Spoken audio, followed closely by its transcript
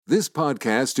This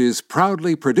podcast is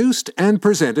proudly produced and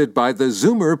presented by the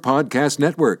Zoomer Podcast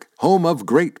Network, home of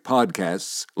great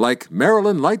podcasts like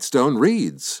Marilyn Lightstone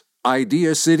Reads,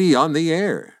 Idea City on the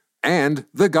Air, and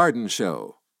The Garden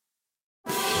Show.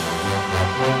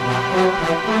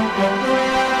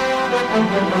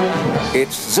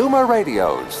 It's Zoomer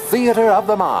Radio's Theater of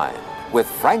the Mind with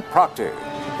Frank Proctor.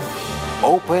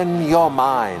 Open your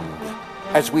mind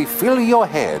as we fill your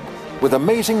head with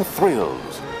amazing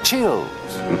thrills, chills,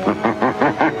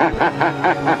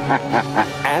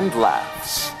 and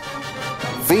laughs.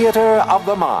 Theater of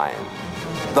the Mind.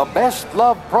 The best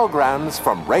love programs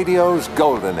from radio's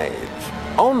golden age.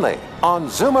 Only on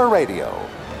Zoomer Radio.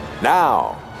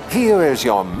 Now, here is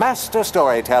your master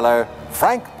storyteller,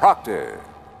 Frank Proctor.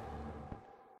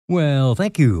 Well,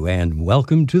 thank you, and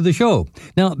welcome to the show.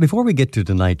 Now, before we get to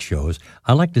tonight's shows,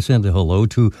 I'd like to send a hello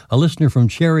to a listener from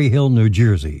Cherry Hill, New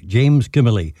Jersey, James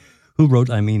Kimmerly, who wrote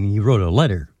a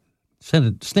letter, sent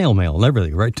it snail mail and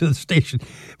everything right to the station.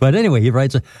 But anyway, he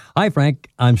writes, "Hi, Frank.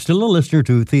 I'm still a listener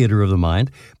to Theater of the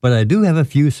Mind, but I do have a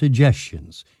few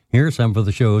suggestions. Here are some for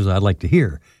the shows I'd like to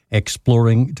hear.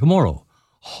 Exploring Tomorrow,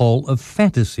 Hall of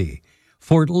Fantasy,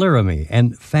 Fort Laramie,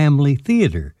 and Family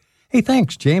Theater." Hey,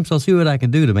 thanks, James. I'll see what I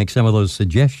can do to make some of those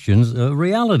suggestions a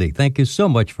reality. Thank you so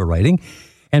much for writing.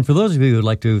 And for those of you who would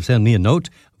like to send me a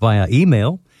note via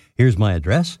email, here's my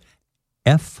address,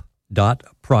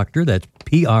 f.proctor, that's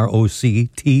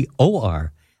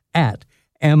Proctor,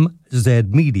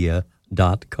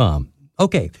 @mzmedia.com.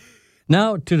 Okay,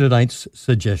 now to tonight's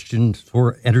suggestions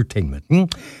for entertainment.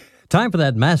 Time for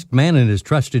that masked man and his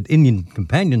trusted Indian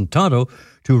companion, Tonto,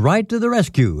 to ride to the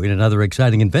rescue in another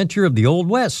exciting adventure of the Old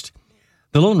West.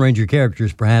 The Lone Ranger character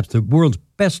is perhaps the world's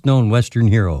best-known Western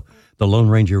hero. The Lone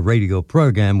Ranger radio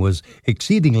program was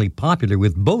exceedingly popular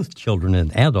with both children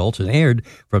and adults and aired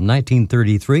from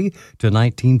 1933 to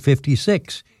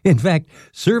 1956. In fact,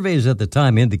 surveys at the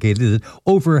time indicated that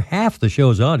over half the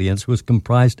show's audience was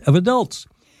comprised of adults.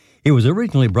 It was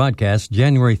originally broadcast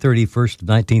January 31st,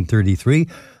 1933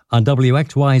 on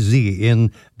WXYZ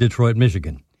in Detroit,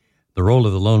 Michigan. The role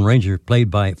of the Lone Ranger played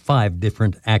by 5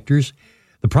 different actors.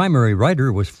 The primary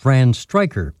writer was Fran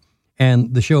Stryker,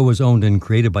 and the show was owned and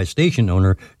created by station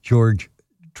owner George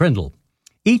Trendle.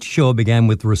 Each show began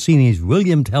with Rossini's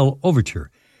William Tell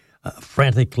Overture, a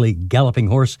frantically galloping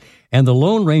horse, and the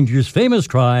Lone Ranger's famous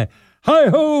cry,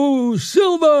 "Hi-ho,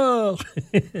 Silver!"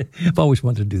 I've always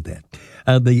wanted to do that.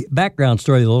 The background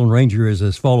story of the Lone Ranger is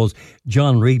as follows.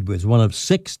 John Reed was one of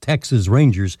 6 Texas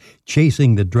Rangers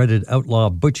chasing the dreaded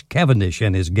outlaw Butch Cavendish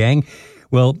and his gang.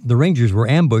 Well, the Rangers were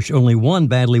ambushed. Only one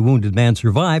badly wounded man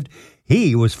survived.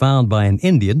 He was found by an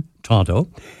Indian, Tonto,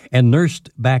 and nursed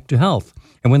back to health.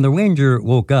 And when the Ranger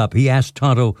woke up, he asked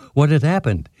Tonto what had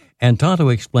happened. And Tonto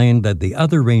explained that the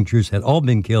other Rangers had all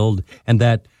been killed and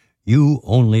that "you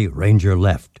only Ranger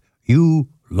left. You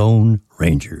Lone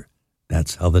Ranger."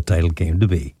 That's how the title came to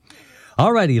be.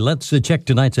 All righty, let's check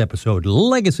tonight's episode,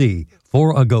 Legacy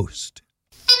for a Ghost.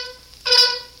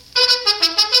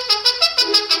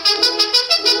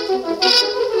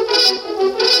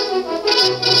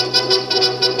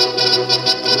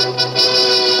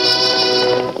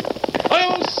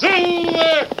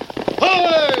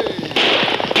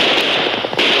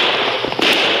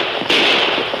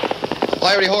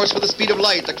 Fiery horse with the speed of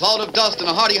light, a cloud of dust, and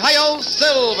a hearty "Hi-yo,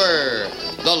 Silver!"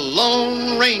 The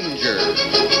Lone Ranger.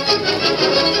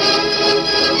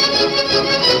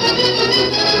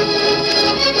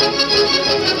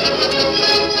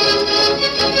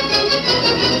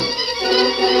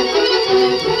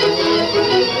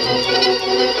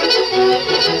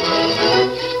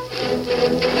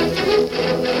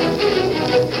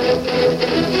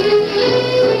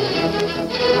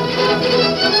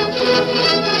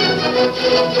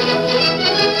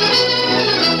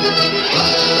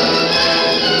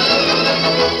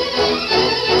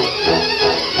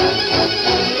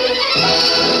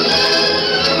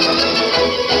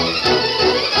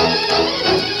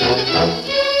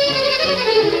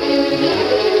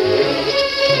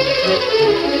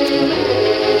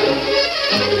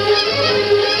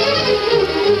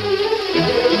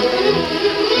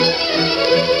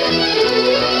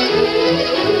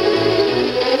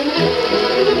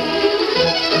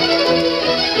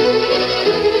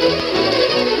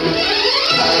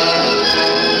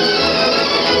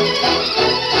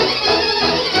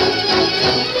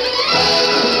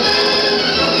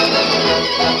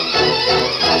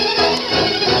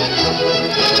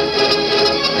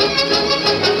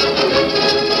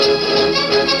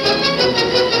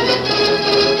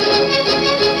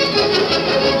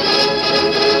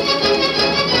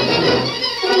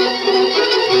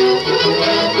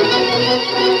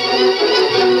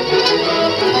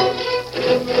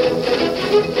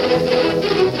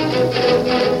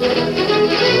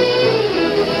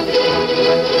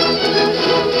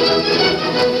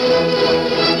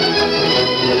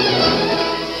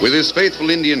 With his faithful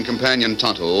Indian companion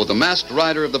Tonto, the masked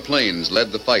rider of the plains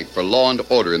led the fight for law and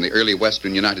order in the early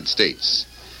western United States.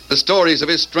 The stories of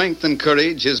his strength and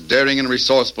courage, his daring and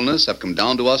resourcefulness have come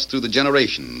down to us through the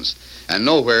generations. And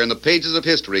nowhere in the pages of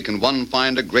history can one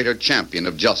find a greater champion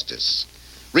of justice.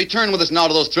 Return with us now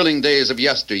to those thrilling days of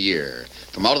yesteryear.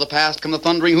 From out of the past come the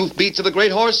thundering hoofbeats of the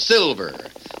great horse Silver.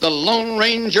 The Lone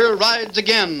Ranger rides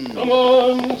again. Come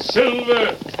on,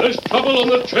 Silver. There's trouble on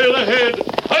the trail ahead.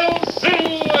 Hi-yo,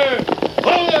 Silver!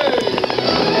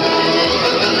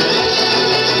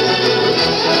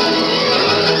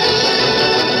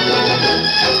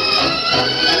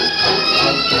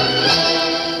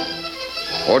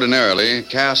 Ordinarily,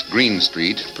 Cass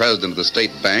Greenstreet, president of the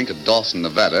State Bank at Dawson,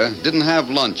 Nevada, didn't have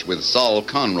lunch with Saul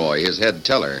Conroy, his head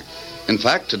teller. In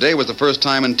fact, today was the first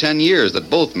time in 10 years that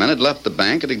both men had left the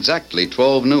bank at exactly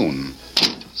 12 noon.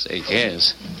 Say,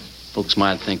 Cass, folks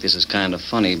might think this is kind of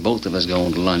funny, both of us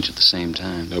going to lunch at the same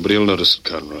time. Nobody will notice it,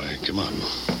 Conroy. Come on.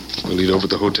 We'll eat over at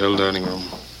the hotel dining room.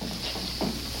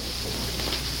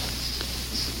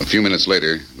 A few minutes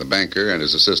later, the banker and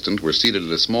his assistant were seated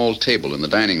at a small table in the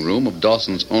dining room of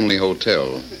Dawson's only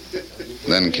hotel.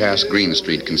 Then Cass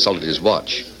Greenstreet consulted his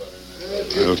watch.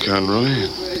 Well, Conroy,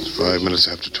 it's 5 minutes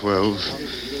after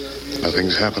 12.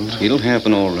 Nothing's happened. It'll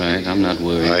happen all right. I'm not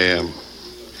worried. I am.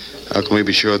 How can we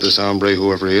be sure this hombre,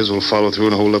 whoever he is, will follow through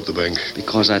and hold up the bank?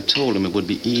 Because I told him it would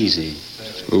be easy.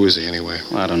 Who is he, anyway?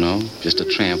 Well, I don't know. Just a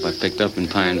tramp I picked up in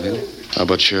Pineville. How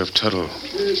about Sheriff Tuttle?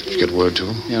 Did you get word to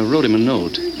him? Yeah, I wrote him a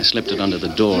note. I slipped it under the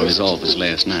door of his office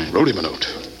last night. Wrote him a note?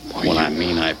 Well, I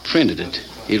mean, I printed it.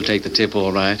 He'll take the tip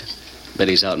all right. Bet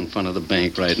he's out in front of the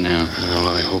bank right now. Well,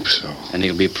 I hope so. And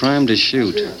he'll be primed to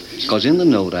shoot. Because in the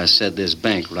note I said this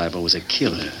bank robber was a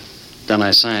killer. Then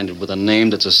I signed it with a name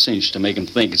that's a cinch to make him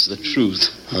think it's the truth.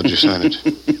 How'd you sign it?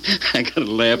 I gotta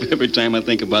laugh every time I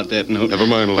think about that note. Never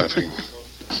mind laughing.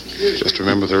 Just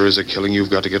remember, there is a killing. You've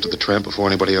got to get to the tramp before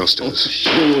anybody else Oh, does.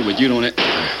 sure, but you don't...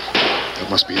 That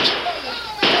must be it.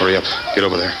 Hurry up. Get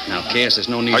over there. Now, Cass, there's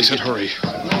no need I to said get... hurry.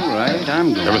 All right,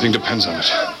 I'm going. Everything depends on it.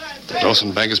 The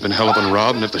Dawson Bank has been held up and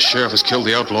robbed, and if the sheriff has killed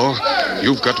the outlaw,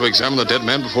 you've got to examine the dead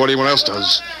man before anyone else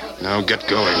does. Now get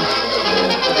going.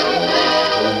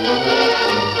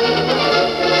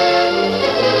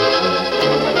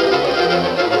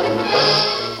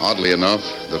 Oddly enough,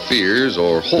 the fears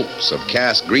or hopes of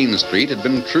Cass Greenstreet had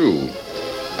been true.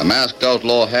 A masked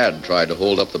outlaw had tried to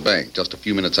hold up the bank just a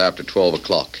few minutes after 12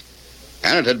 o'clock.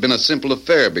 And it had been a simple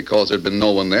affair because there had been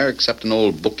no one there except an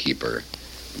old bookkeeper.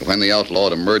 And when the outlaw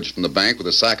had emerged from the bank with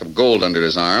a sack of gold under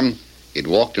his arm, he'd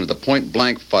walked into the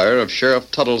point-blank fire of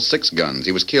Sheriff Tuttle's 6 guns.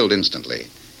 He was killed instantly.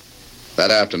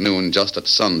 That afternoon, just at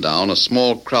sundown, a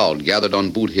small crowd gathered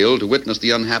on Boot Hill to witness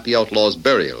the unhappy outlaw's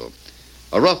burial.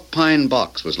 A rough pine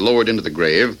box was lowered into the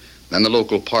grave, then the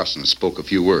local parson spoke a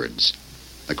few words.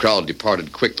 The crowd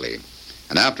departed quickly,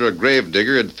 and after a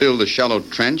gravedigger had filled the shallow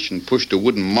trench and pushed a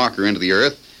wooden marker into the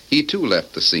earth, he too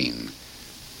left the scene.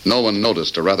 No one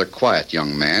noticed a rather quiet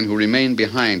young man who remained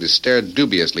behind to stare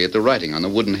dubiously at the writing on the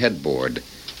wooden headboard.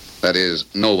 That is,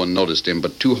 no one noticed him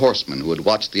but 2 horsemen who had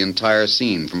watched the entire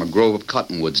scene from a grove of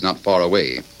cottonwoods not far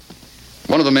away.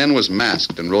 One of the men was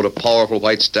masked and rode a powerful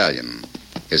white stallion.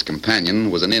 His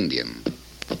companion was an Indian.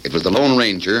 It was the Lone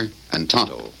Ranger and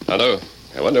Tonto. Tonto,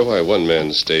 I wonder why one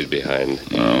man stayed behind.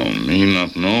 Oh, me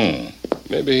not know.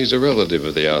 Maybe he's a relative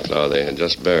of the outlaw they had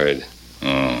just buried.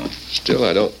 Oh. Still,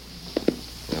 I don't...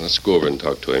 Now, let's go over and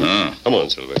talk to him. Come on,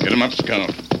 Silver. Get him up,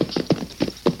 Scout.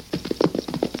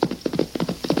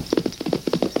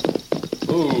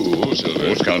 Oh, Silver.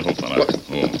 Oh, Scout, hold on.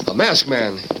 What? A masked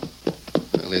man.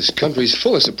 Well, this country's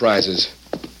full of surprises.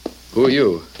 Who are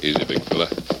you? Easy, big fella.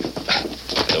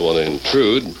 I don't want to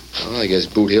intrude. Well, I guess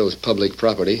Boot Hill's public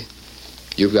property.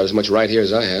 You've got as much right here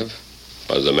as I have.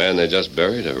 Was the man they just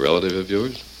buried a relative of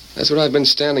yours? That's what I've been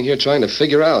standing here trying to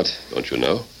figure out. Don't you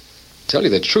know? Tell you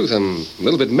the truth, I'm a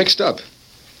little bit mixed up.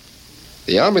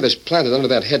 The armory that's planted under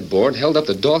that headboard held up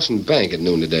the Dawson Bank at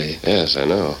noon today. Yes, I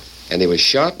know. And he was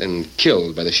shot and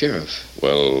killed by the sheriff.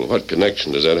 Well, what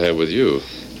connection does that have with you?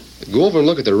 Go over and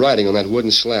look at the writing on that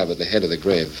wooden slab at the head of the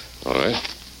grave. All right.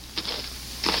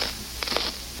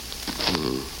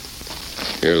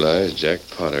 Here lies Jack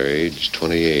Potter, age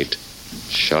 28.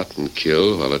 Shot and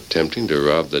killed while attempting to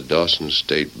rob the Dawson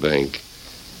State Bank.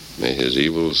 May his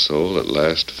evil soul at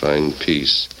last find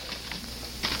peace.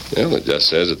 Well, it just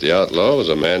says that the outlaw was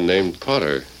a man named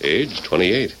Potter, age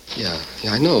 28. Yeah,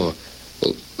 I know.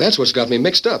 Well, that's what's got me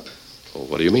mixed up. Well,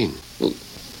 what do you mean?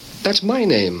 That's my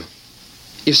name.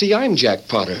 You see, I'm Jack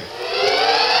Potter.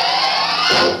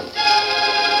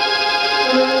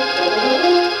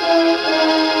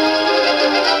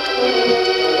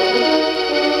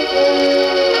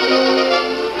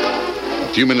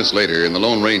 A few minutes later, in the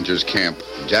Lone Ranger's camp,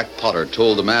 Jack Potter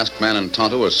told the masked man and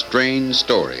Tonto a strange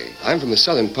story. I'm from the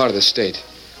southern part of the state.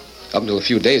 Up until a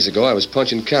few days ago, I was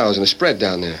punching cows in a spread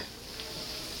down there.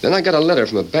 Then I got a letter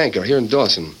from a banker here in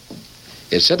Dawson.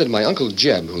 It said that my Uncle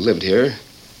Jeb, who lived here,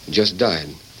 just died.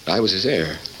 I was his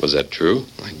heir. Was that true?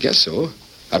 I guess so.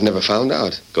 I've never found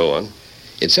out. Go on.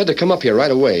 It said to come up here right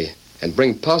away and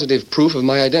bring positive proof of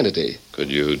my identity.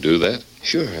 Could you do that?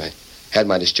 Sure. I had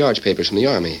my discharge papers from the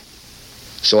Army.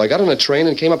 So I got on a train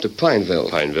and came up to Pineville.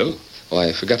 Pineville? Oh,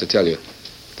 I forgot to tell you.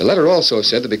 The letter also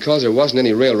said that because there wasn't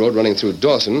any railroad running through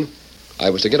Dawson, I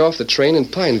was to get off the train in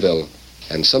Pineville,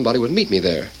 and somebody would meet me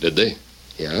there. Did they?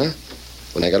 Yeah.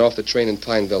 When I got off the train in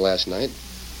Pineville last night,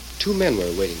 2 men were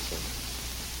waiting for me.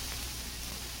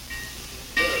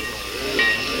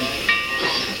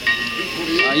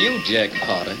 Are you Jack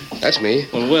Potter? That's me.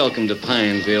 Well, welcome to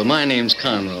Pineville. My name's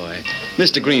Conroy.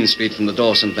 Mr. Greenstreet from the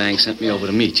Dawson Bank sent me over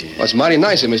to meet you. Well, it's mighty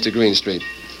nice of Mr. Greenstreet.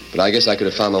 But I guess I could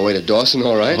have found my way to Dawson,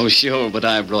 all right? Oh, sure, but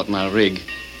I brought my rig.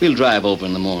 We'll drive over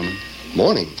in the morning.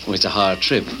 Morning? Oh, it's a hard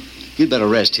trip. You'd better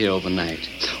rest here overnight.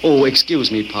 Oh,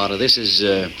 excuse me, Potter. This is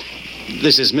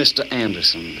Mr.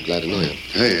 Anderson. Glad to know you.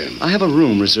 Hey, I have a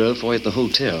room reserved for you at the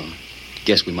hotel.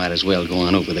 Guess we might as well go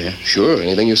on over there. Sure,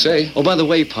 anything you say. Oh, by the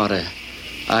way, Potter,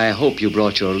 I hope you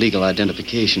brought your legal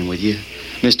identification with you.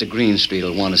 Mr. Greenstreet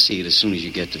will want to see it as soon as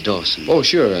you get to Dawson. Oh,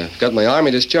 sure. I've got my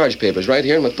Army discharge papers right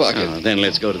here in my pocket. Oh, then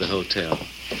let's go to the hotel.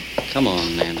 Come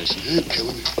on, Anderson. Did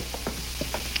you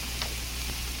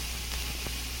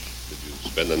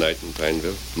spend the night in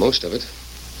Pineville? Most of it.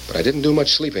 But I didn't do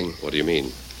much sleeping. What do you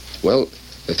mean? Well,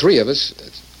 the 3 of us,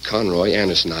 Conroy,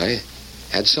 Anderson, and I,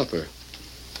 had supper.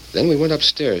 Then we went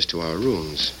upstairs to our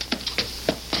rooms.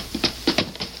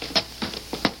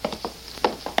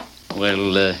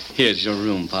 Well, here's your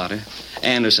room, Potter.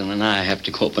 Anderson and I have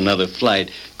to go up another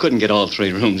flight. Couldn't get all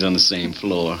 3 rooms on the same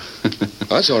floor. Oh,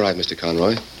 that's all right, Mr.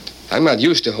 Conroy. I'm not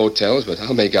used to hotels, but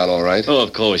I'll make out all right. Oh,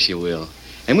 of course you will.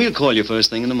 And we'll call you first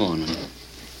thing in the morning.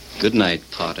 Good night,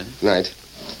 Potter. Good night.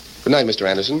 Good night, Mr.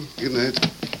 Anderson. good night.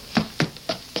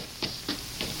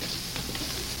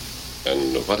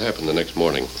 And what happened the next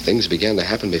morning? Things began to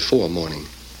happen before morning.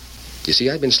 You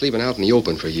see, I'd been sleeping out in the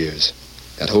open for years.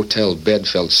 That hotel bed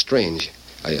felt strange.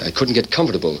 I couldn't get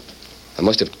comfortable. I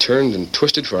must have turned and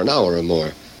twisted for an hour or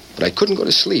more, but I couldn't go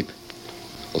to sleep.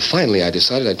 Well, finally, I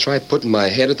decided I'd try putting my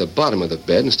head at the bottom of the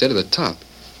bed instead of the top.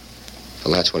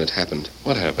 Well, that's when it happened.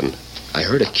 What happened? I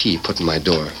heard a key put in my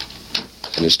door,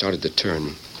 and it started to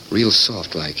turn, real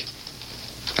soft like.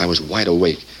 I was wide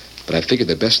awake, but I figured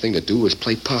the best thing to do was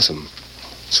play possum.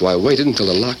 So I waited until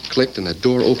the lock clicked and the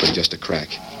door opened just a crack.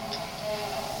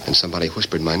 And somebody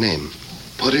whispered my name.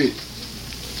 Potter.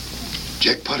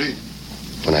 Jack Potter.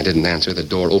 When I didn't answer, the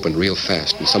door opened real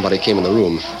fast, and somebody came in the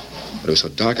room. But it was so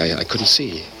dark, I couldn't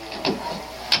see.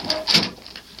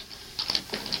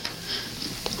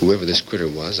 Whoever this critter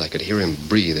was, I could hear him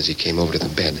breathe as he came over to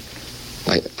the bed.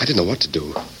 I didn't know what to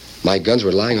do. My guns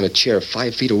were lying on a chair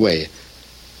 5 feet away.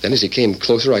 Then as he came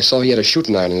closer, I saw he had a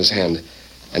shooting iron in his hand,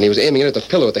 and he was aiming it at the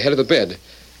pillow at the head of the bed.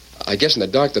 I guess in the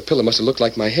dark, the pillow must have looked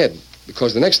like my head,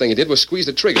 because the next thing he did was squeeze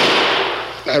the trigger.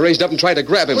 I raised up and tried to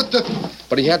grab him. What the?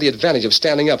 But he had the advantage of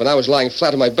standing up, and I was lying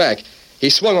flat on my back. He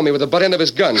swung on me with the butt end of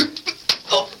his gun.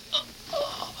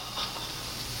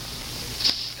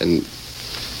 And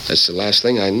that's the last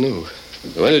thing I knew.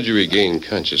 When did you regain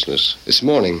consciousness? This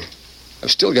morning.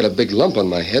 I've still got a big lump on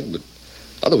my head, but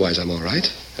otherwise I'm all right.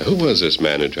 Who was this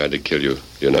man who tried to kill you?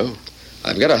 Do you know?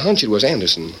 I've got a hunch it was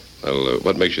Anderson. Well,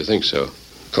 what makes you think so?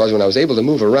 Because when I was able to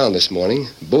move around this morning,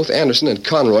 both Anderson and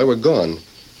Conroy were gone.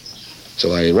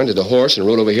 So I rented a horse and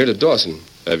rode over here to Dawson.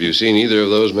 Have you seen either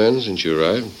of those men since you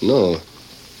arrived? No.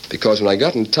 Because when I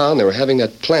got in town, they were having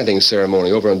that planting ceremony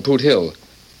over on Boot Hill.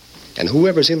 And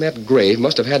whoever's in that grave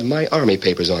must have had my Army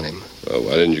papers on him. Well,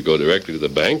 why didn't you go directly to the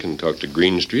bank and talk to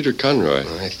Greenstreet or Conroy?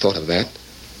 I thought of that.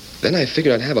 Then I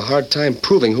figured I'd have a hard time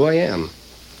proving who I am.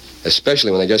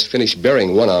 Especially when I just finished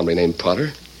burying one hombre named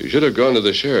Potter. You should have gone to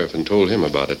the sheriff and told him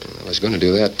about it. I was going to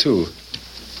do that, too.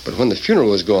 But when the funeral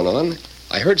was going on,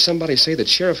 I heard somebody say that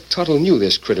Sheriff Tuttle knew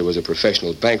this critter was a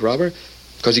professional bank robber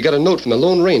because he got a note from the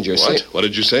Lone Ranger saying... What? What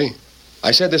did you say?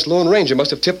 I said this Lone Ranger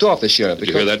must have tipped off the sheriff. Did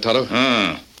you hear that, Toto?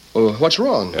 Oh, what's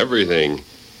wrong? Everything.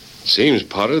 It seems,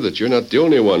 Potter, that you're not the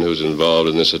only one who's involved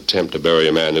in this attempt to bury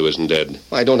a man who isn't dead.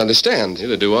 I don't understand.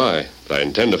 Neither do I, but I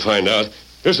intend to find out.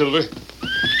 Here, Silver.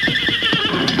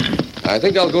 I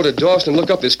think I'll go to Dawson and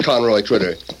look up this Conroy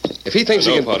critter. If he thinks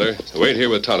he can... Potter. Wait here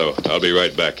with Tonto. I'll be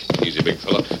right back. Easy, big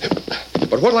fella.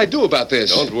 But what'll I do about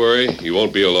this? Don't worry. You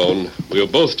won't be alone. We'll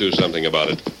both do something about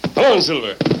it. Come on,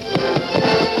 Silver.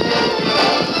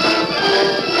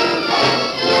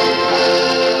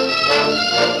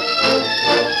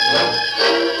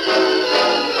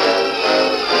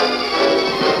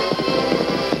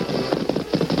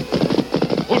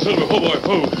 Oh, Silver. Oh, boy.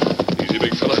 Oh. Easy,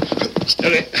 big fella.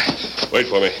 Steady. Wait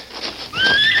for me.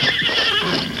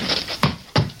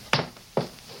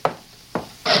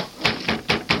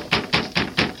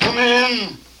 Come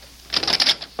in.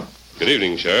 Good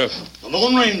evening, Sheriff. The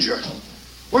Lone Ranger.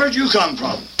 Where'd you come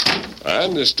from? I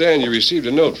understand you received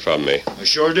a note from me. I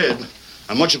sure did.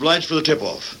 I'm much obliged for the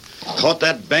tip-off. Caught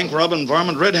that bank robbing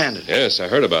varmint red-handed. Yes, I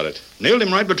heard about it. Nailed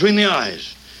him right between the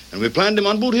eyes. And we planned him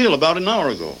on Boot Hill about an hour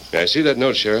ago. May I see that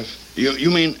note, Sheriff?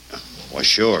 You mean... Why,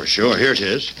 sure. Here it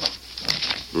is.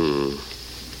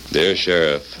 Dear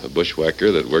Sheriff, a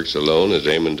bushwhacker that works alone is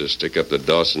aiming to stick up the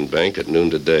Dawson Bank at noon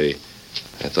today.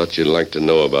 I thought you'd like to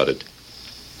know about it.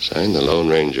 Signed, the Lone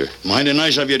Ranger. Mighty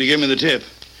nice of you to give me the tip.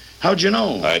 How'd you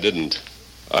know? I didn't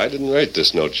write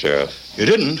this note, Sheriff. You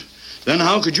didn't? Then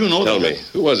how could you know Tell me,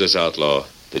 who was this outlaw?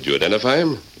 Did you identify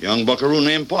him? Young buckaroo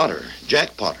named Potter.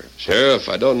 Jack Potter. Sheriff,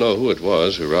 I don't know who it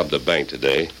was who robbed the bank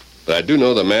today. But I do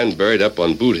know the man buried up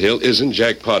on Boot Hill isn't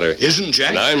Jack Potter. Isn't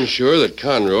Jack? And I'm sure that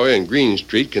Conroy and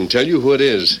Greenstreet can tell you who it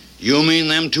is. You mean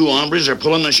them two hombres are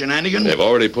pulling the shenanigan? They've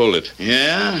already pulled it.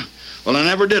 Yeah? Well, I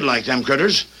never did like them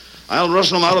critters. I'll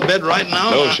rustle them out of bed right now.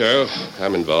 No, Sheriff.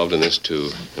 I'm involved in this, too.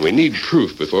 And we need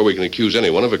proof before we can accuse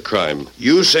anyone of a crime.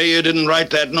 You say you didn't write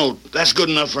that note. That's good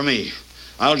enough for me.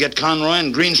 I'll get Conroy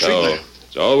and Greenstreet. No.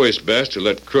 It's always best to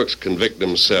let crooks convict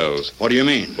themselves. What do you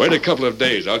mean? Wait a couple of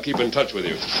days. I'll keep in touch with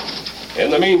you.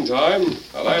 In the meantime,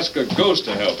 I'll ask a ghost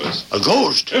to help us. A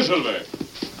ghost? Yes, Silver.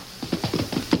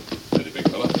 Steady, big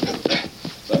fella.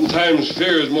 Sometimes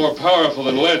fear is more powerful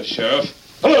than lead, Sheriff.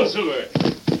 Come on, Silver.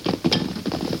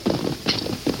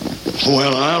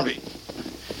 Well, I'll be...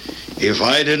 If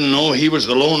I didn't know he was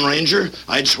the Lone Ranger,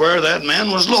 I'd swear that man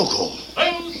was loco.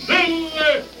 I'm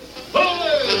Silver.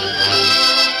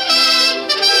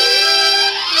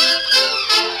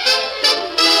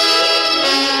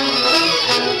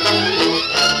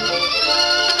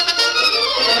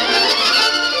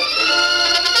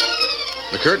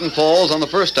 The curtain falls on the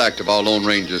first act of our Lone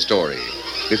Ranger story.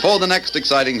 Before the next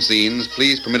exciting scenes,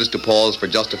 please permit us to pause for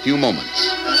just a few moments.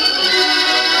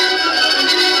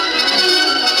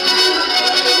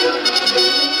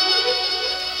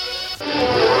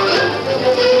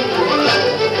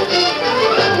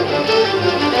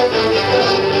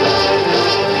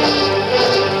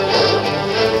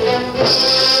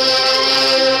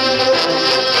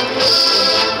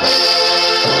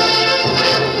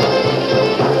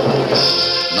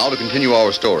 Continue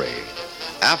our story.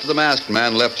 After the masked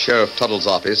man left Sheriff Tuttle's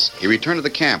office, he returned to the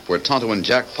camp where Tonto and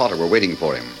Jack Potter were waiting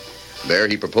for him. There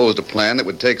he proposed a plan that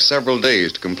would take several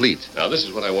days to complete. Now, this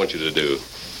is what I want you to do.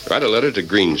 Write a letter to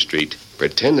Greenstreet.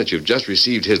 Pretend that you've just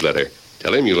received his letter.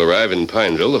 Tell him you'll arrive in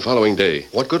Pineville the following day.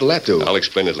 What good will that do? I'll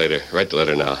explain it later. Write the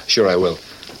letter now. Sure I will.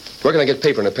 Where can I get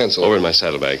paper and a pencil? Over in my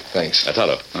saddlebag. Thanks.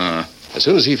 Tonto. As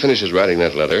soon as he finishes writing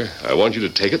that letter, I want you to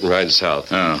take it and ride south.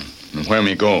 Where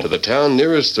me go? To the town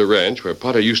nearest the ranch where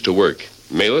Potter used to work.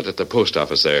 Mail it at the post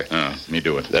office there. Me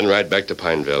do it. Then ride back to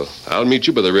Pineville. I'll meet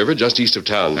you by the river just east of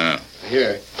town.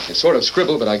 Here. It's sort of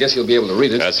scribbled, but I guess you'll be able to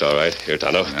read it. That's all right. Here,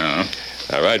 Tonto. Now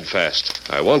ride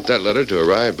fast. I want that letter to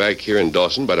arrive back here in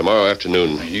Dawson by tomorrow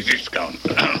afternoon. Easy, Scout.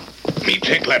 Me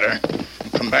take letter.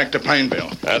 Come back to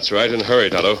Pineville. That's right, and hurry,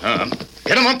 Tonto.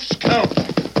 Get him up, Scout.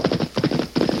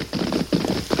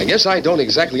 I guess I don't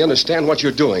exactly understand what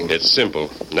you're doing. It's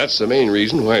simple, and that's the main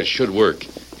reason why it should work.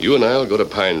 You and I'll go to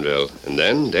Pineville, and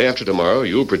then, day after tomorrow,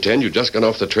 you'll pretend you just got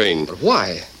off the train. But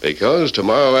why? Because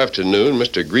tomorrow afternoon,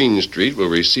 Mr. Greenstreet will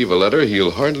receive a letter he'll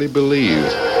hardly believe.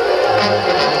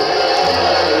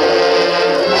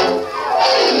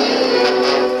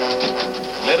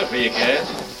 Letter for you,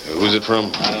 Cass. Who's it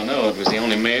from? I don't know. It was the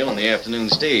only mail on the afternoon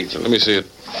stage. Let me see it.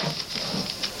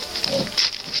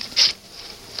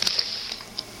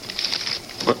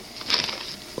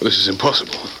 Well, this is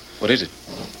impossible. What is it?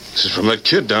 This is from that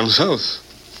kid down south.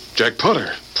 Jack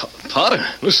Potter. Potter?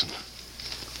 Listen.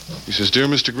 He says, Dear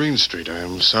Mr. Greenstreet, I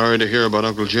am sorry to hear about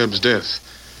Uncle Jeb's death.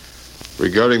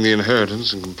 Regarding the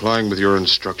inheritance and complying with your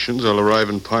instructions, I'll arrive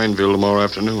in Pineville tomorrow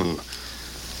afternoon.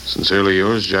 Sincerely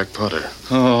yours, Jack Potter.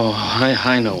 Oh,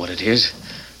 I know what it is.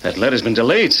 That letter's been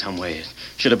delayed some way. It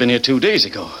should have been here 2 days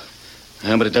ago.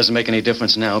 But it doesn't make any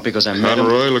difference now because I met him.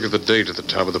 Conroy, look at the date at the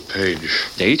top of the page.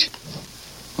 Date?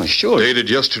 Why, sure. Dated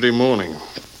yesterday morning.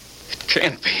 It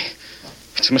can't be.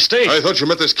 It's a mistake. I thought you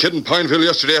met this kid in Pineville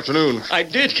yesterday afternoon. I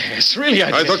did, Cass. Really, I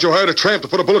did. I thought you hired a tramp to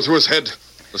put a bullet through his head.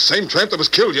 The same tramp that was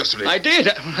killed yesterday. I did.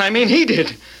 I mean, he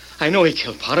did. I know he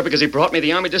killed Potter because he brought me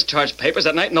the Army discharge papers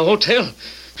that night in the hotel.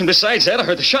 And besides that, I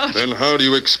heard the shot. Then how do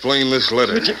you explain this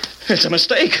letter? It's a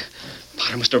mistake.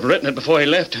 Potter must have written it before he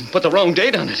left and put the wrong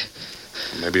date on it.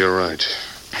 Maybe you're right.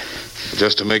 But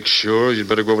just to make sure, you'd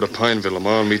better go over to Pineville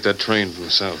tomorrow and meet that train from the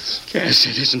south. Yes,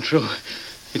 it isn't true.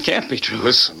 It can't be true.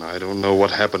 Listen, I don't know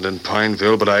what happened in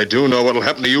Pineville, but I do know what'll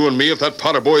happen to you and me if that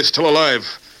Potter boy is still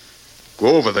alive.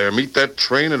 Go over there, meet that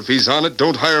train, and if he's on it,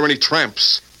 don't hire any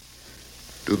tramps.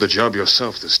 Do the job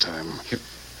yourself this time.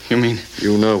 You mean?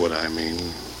 You know what I mean.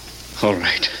 All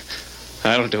right.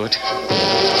 I'll do it.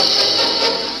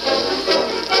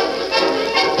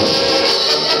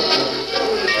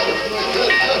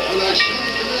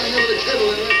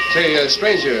 Say,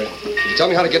 stranger, can you tell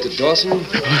me how to get to Dawson?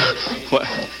 What?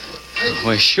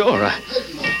 Why, sure.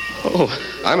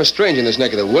 I'm a stranger in this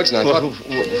neck of the woods, and I thought...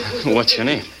 What's your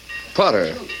name?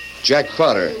 Potter. Jack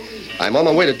Potter. I'm on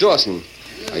my way to Dawson.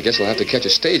 I guess I'll have to catch a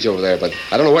stage over there, but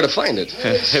I don't know where to find it.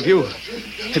 Have you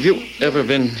ever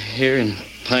been here in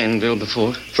Pineville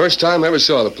before? First time I ever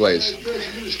saw the place.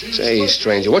 Say,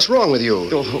 stranger, what's wrong with you?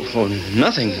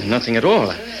 Nothing at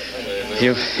all.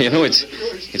 You know,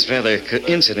 it's rather a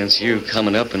coincidence you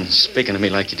coming up and speaking to me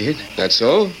like you did. That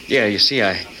so? Yeah, you see,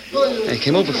 I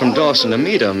came over from Dawson to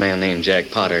meet a man named Jack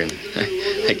Potter, and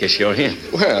I guess you're him.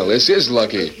 Well, this is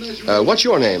lucky. What's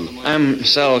your name? I'm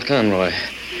Sal Conroy.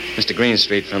 Mr.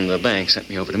 Greenstreet from the bank sent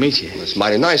me over to meet you. It's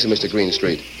mighty nice of Mr.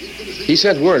 Greenstreet. He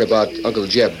sent word about Uncle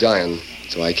Jeb dying,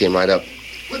 so I came right up.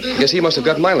 I guess he must have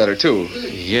got my letter, too.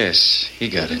 Yes, he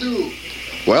got it.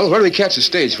 Well, where do we catch the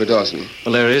stage for Dawson?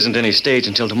 Well, there isn't any stage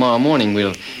until tomorrow morning.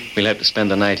 We'll have to spend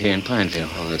the night here in Pineville.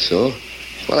 Oh, that's so?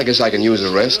 Well, I guess I can use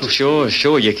a rest. Oh,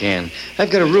 sure you can.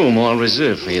 I've got a room all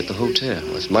reserved for you at the hotel.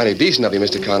 Well, it's mighty decent of you,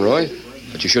 Mr. Conroy.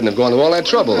 But you shouldn't have gone to all that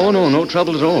trouble. Oh, no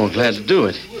trouble at all. Glad to do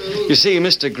it. You see,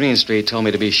 Mr. Greenstreet told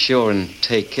me to be sure and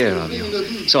take care of you.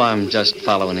 So I'm just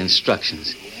following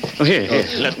instructions. Oh, here,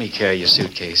 let me carry your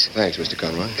suitcase. Thanks, Mr.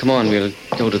 Conroy. Come on, we'll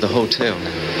go to the hotel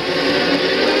now.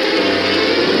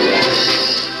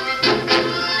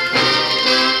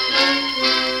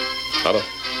 Papa?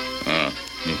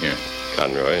 Me here.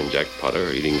 Conroy and Jack Potter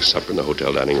are eating supper in the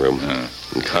hotel dining room.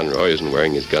 And Conroy isn't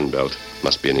wearing his gun belt.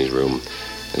 Must be in his room.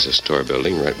 There's a store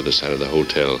building right by the side of the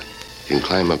hotel. You can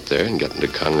climb up there and get into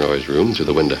Conroy's room through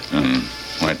the window.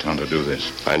 Why Tonto do this?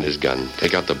 Find his gun.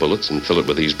 Take out the bullets and fill it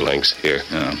with these blanks. Here.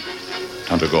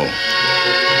 Tonto go.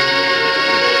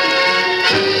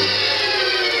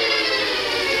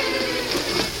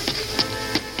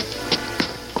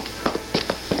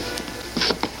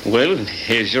 Well,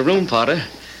 here's your room, Potter.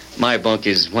 My bunk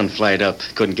is one flight up.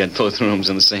 Couldn't get both rooms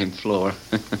on the same floor.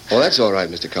 Oh, that's all right,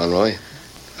 Mr. Conroy.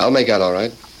 I'll make out all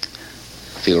right.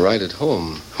 Feel right at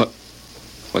home.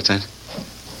 What's that?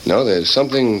 No, there's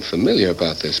something familiar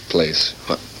about this place.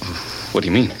 What do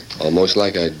you mean? Almost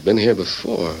like I'd been here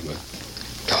before, but...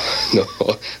 No,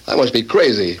 I must be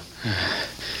crazy.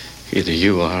 Either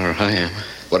you are or I am.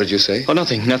 What did you say? Oh,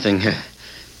 nothing.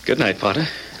 Good night, Potter.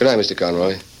 Good night, Mr.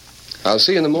 Conroy. I'll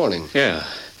see you in the morning. Yeah.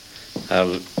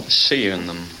 I'll see you in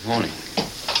the morning.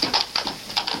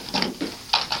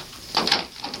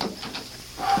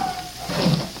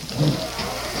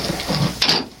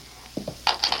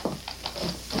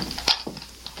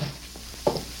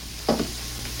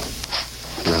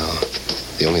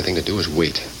 The only thing to do is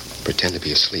wait. Pretend to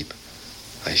be asleep.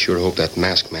 I sure hope that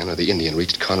masked man or the Indian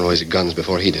reached Conroy's guns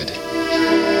before he did.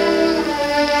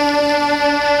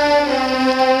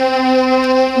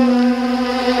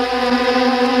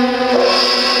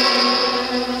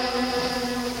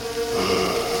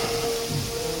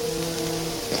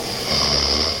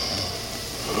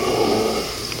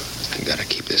 I gotta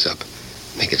keep this up.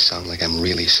 Make it sound like I'm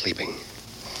really sleeping.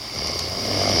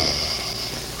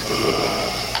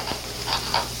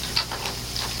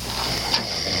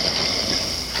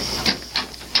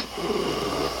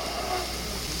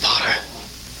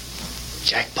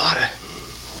 Jack Potter,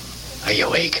 are you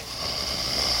awake?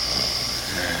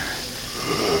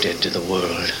 Dead to the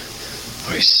world,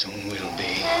 or he soon will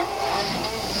be.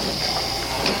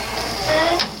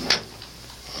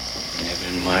 Never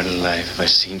in my life have I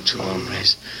seen two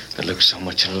hombres that look so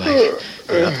much alike.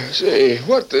 Say,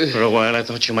 what the... For a while I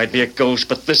thought you might be a ghost,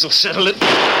 but this'll settle it.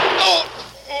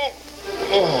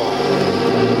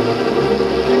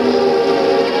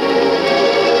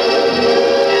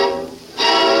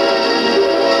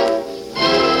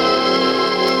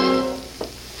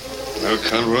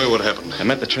 Conroy, what happened? I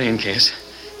met the train, Cass.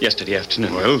 Yesterday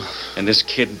afternoon. Well? And this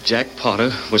kid, Jack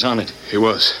Potter, was on it. He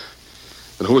was.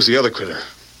 And who was the other critter?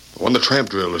 The one the tramp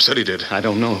drilled, or said he did? I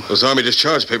don't know. Those Army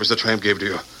discharge papers the tramp gave to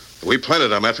you. We planted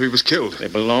them after he was killed. They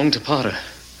belonged to Potter.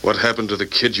 What happened to the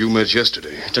kid you met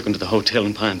yesterday? I took him to the hotel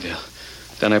in Pineville.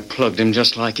 Then I plugged him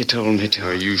just like you told me to.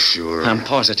 Are you sure? I'm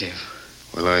positive.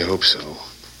 Well, I hope so.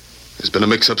 There's been a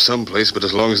mix-up someplace, but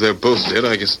as long as they're both dead,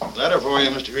 I guess... Letter for you,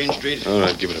 Mr. Greenstreet. All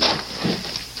right, give it a minute.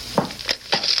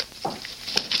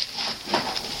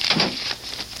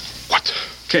 What?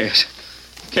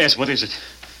 Cass, what is it?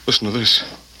 Listen to this.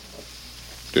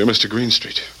 Dear Mr.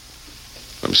 Greenstreet,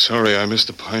 I'm sorry I missed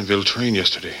the Pineville train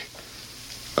yesterday.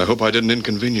 I hope I didn't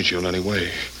inconvenience you in any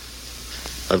way.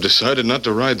 I've decided not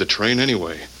to ride the train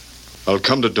anyway. I'll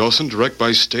come to Dawson direct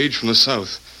by stage from the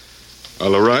south.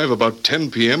 I'll arrive about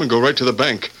 10 p.m. and go right to the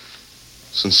bank.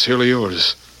 Sincerely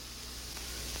yours.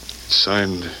 It's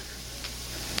signed,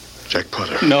 Jack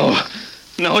Potter. No,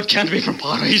 it can't be from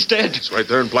Potter. He's dead. It's right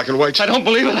there in black and white. I don't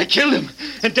believe it. I killed him.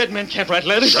 And dead men can't write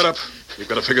letters. Shut up. You've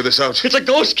got to figure this out. It's a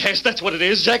ghost, Cass. That's what it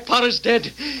is. Jack Potter's dead.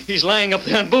 He's lying up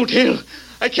there on Boot Hill.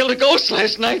 I killed a ghost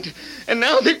last night. And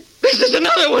now this is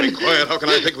another one. Be quiet. How can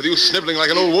I pick with you sniveling like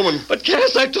an old woman? But,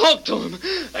 Cass, I talked to him.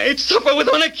 I ate supper with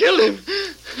him when I killed him.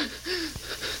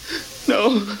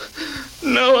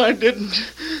 No, I didn't.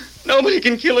 Nobody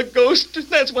can kill a ghost.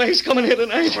 That's why he's coming here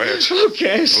tonight. Quiet. Oh,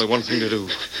 Cass. Only one thing to do.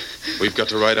 We've got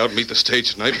to ride out and meet the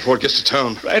stage tonight before it gets to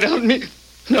town. Ride out and meet...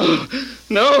 No,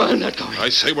 I'm not going. I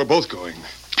say we're both going.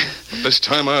 But this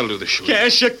time I'll do the shooting.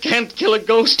 Cass, you can't kill a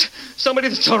ghost. Somebody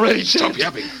that's already Stop dead.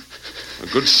 yapping. A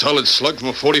good solid slug from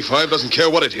a .45 doesn't care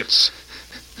what it hits.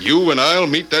 You and I'll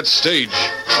meet that stage.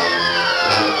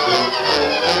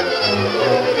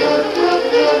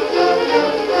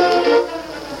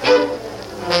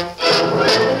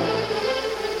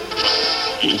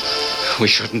 We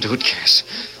shouldn't do it, Cass.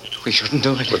 We shouldn't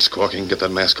do it. Quit squawking. Get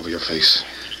that mask over your face.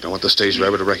 Don't want the stage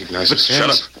driver to recognize us. Cass. Shut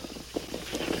up.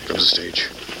 Here comes the stage.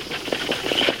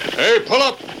 Hey, pull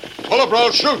up. Pull up or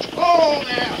I'll shoot. Hold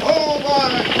there. Hold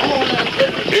on. Hold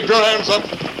there. Keep your hands up.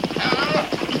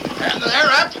 And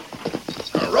they're up.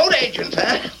 Road agents,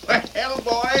 huh? Well,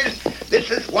 boys,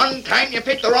 this is one time you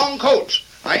picked the wrong coach.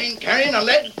 I ain't carrying a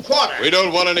lead quarter. We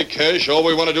don't want any cash. All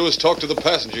we want to do is talk to the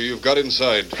passenger you've got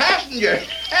inside. Passenger?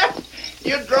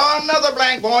 You draw another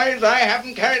blank, boys. I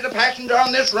haven't carried a passenger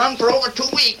on this run for over 2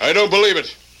 weeks. I don't believe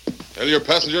it. Tell your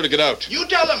passenger to get out. You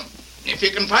tell them, if you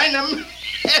can find them.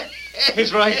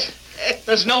 He's right.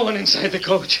 There's no one inside the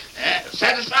coach.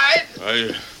 Satisfied?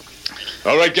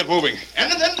 All right, get moving.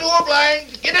 Anything to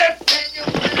oblige. Get out, Daniel.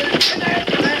 Get out.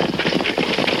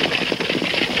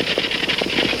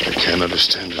 I can't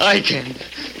understand it. I can.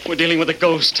 We're dealing with a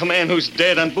ghost, a man who's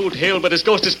dead on Boot Hill, but his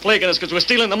ghost is plaguing us because we're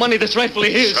stealing the money that's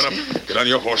rightfully his. Shut up. Get on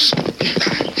your horse.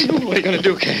 What are you going to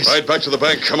do, Cass? Ride back to the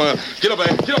bank. Come on. Get up,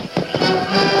 man. Get up.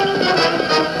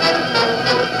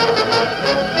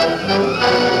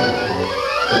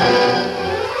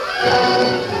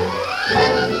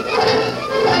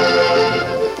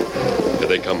 Here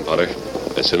they come, Potter.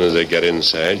 As soon as they get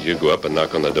inside, you go up and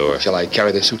knock on the door. Shall I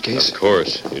carry the suitcase? Of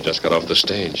course. You just got off the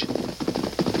stage.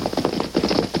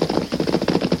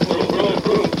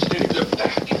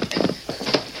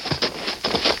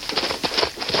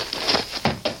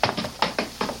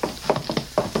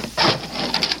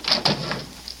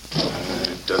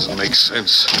 It doesn't make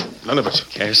sense. None of it.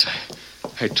 Cass,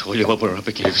 I told you what we're up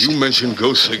against. If you mention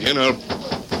ghosts again, I'll...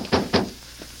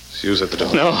 See who's at the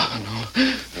door. No.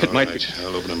 It might be.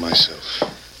 I'll open it myself.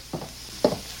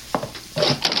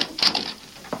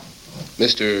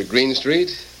 Mr.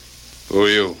 Greenstreet? Who are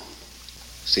you?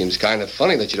 Seems kind of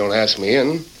funny that you don't ask me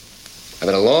in. I've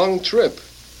had a long trip.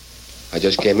 I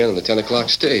just came in on the 10 o'clock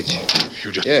stage.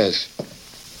 You just... Yes.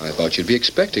 I thought you'd be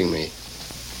expecting me.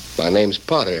 My name's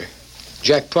Potter.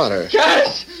 Jack Potter.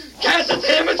 Cass! Cass, it's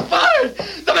him! It's Potter!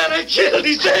 The man I killed,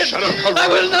 he's dead! Shut up, I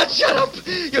will not shut up!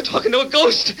 You're talking to a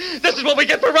ghost! This is what we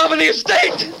get for robbing the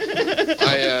estate!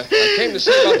 I came to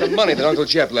see about the money that Uncle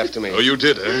Jeb left to me. Oh, you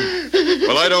did, eh?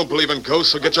 Well, I don't believe in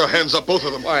ghosts, so get your hands up, both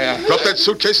of them. Why, Drop that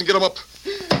suitcase and get them up.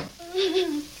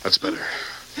 That's better.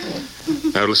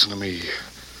 Now, listen to me.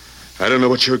 I don't know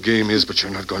what your game is, but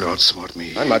you're not going to outsmart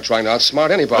me. I'm not trying to outsmart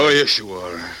anybody. Oh, yes, you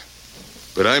are.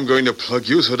 But I'm going to plug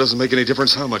you so it doesn't make any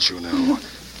difference how much you know.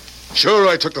 Sure,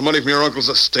 I took the money from your uncle's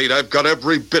estate. I've got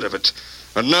every bit of it.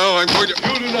 And now I'm going to...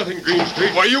 You do nothing,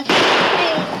 Greenstreet. Why, you...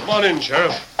 Come on in,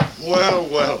 Sheriff.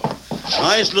 Well.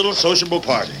 Nice little sociable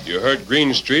party. You heard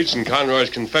Greenstreet's and Conroy's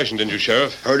confession, didn't you,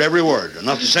 Sheriff? Heard every word.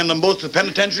 Enough to send them both to the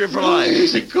penitentiary for life.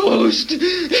 He's a ghost.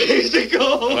 He's a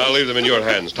ghost. I'll leave them in your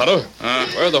hands, Tonto.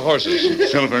 Where are the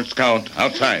horses? Silver and Scout,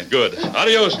 outside. Good.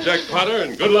 Adios, Jack Potter,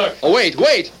 and good luck. Oh,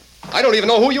 wait. I don't even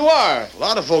know who you are. A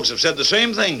lot of folks have said the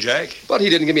same thing, Jack. But he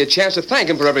didn't give me a chance to thank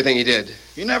him for everything he did.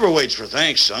 He never waits for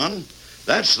thanks, son.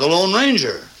 That's the Lone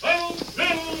Ranger.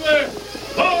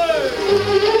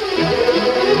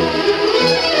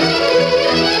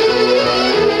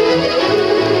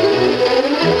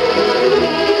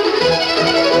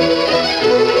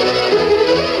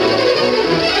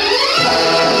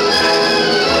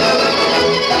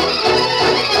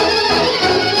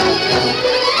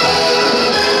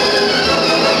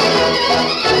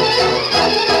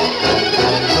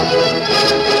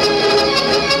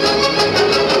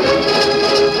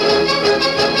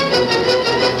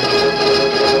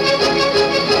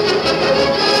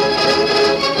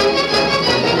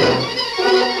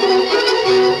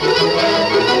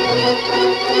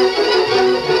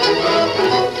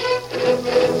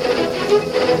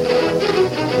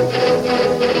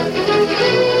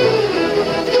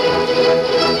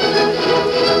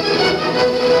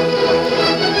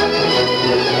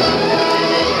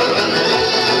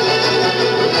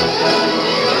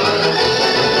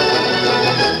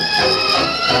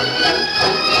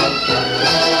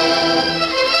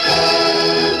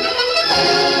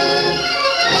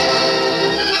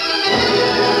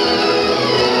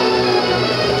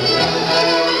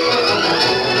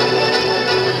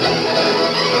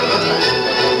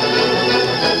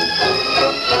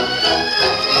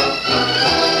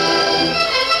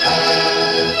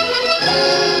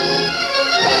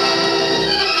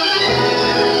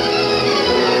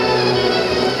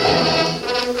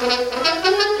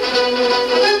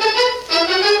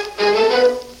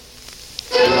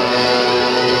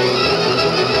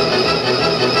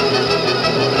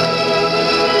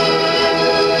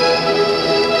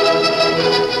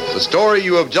 The story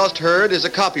you have just heard is a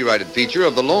copyrighted feature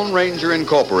of the Lone Ranger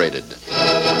Incorporated.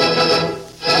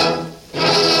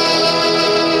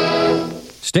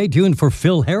 Stay tuned for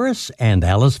Phil Harris and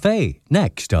Alice Faye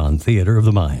next on Theater of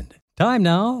the Mind. Time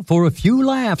now for a few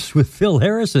laughs with Phil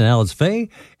Harris and Alice Faye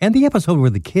and the episode where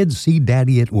the kids see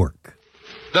Daddy at work.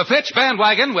 The Fitch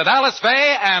Bandwagon with Alice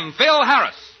Faye and Phil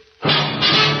Harris.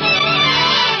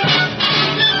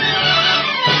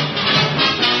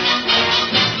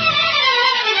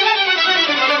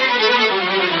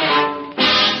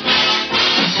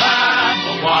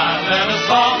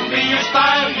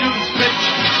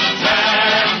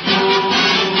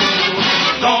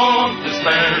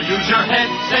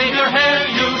 Save your hair,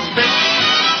 use Fitch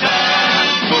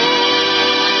shampoo.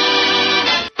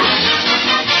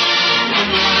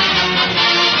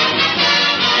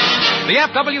 The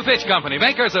F.W. Fitch Company,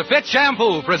 makers of Fitch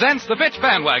Shampoo, presents The Fitch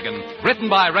Bandwagon, written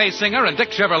by Ray Singer and Dick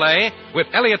Chevrolet, with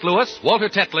Elliot Lewis, Walter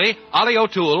Tetley, Ollie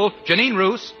O'Toole, Janine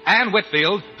Roos, Ann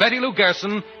Whitfield, Betty Lou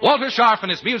Gerson, Walter Scharf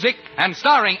and his music, and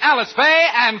starring Alice Faye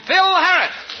and Phil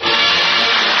Harris.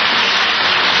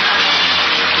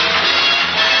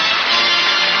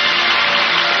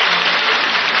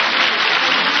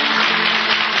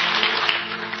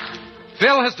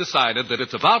 Phil has decided that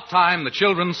it's about time the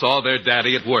children saw their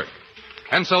daddy at work.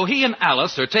 And so he and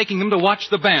Alice are taking them to watch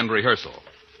the band rehearsal.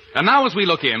 And now as we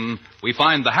look in, we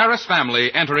find the Harris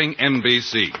family entering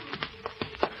NBC.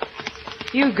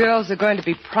 You girls are going to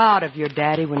be proud of your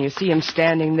daddy when you see him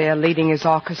standing there leading his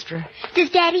orchestra. Does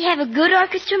Daddy have a good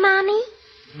orchestra, Mommy?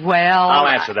 Well... I'll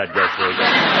answer that, Gertrude.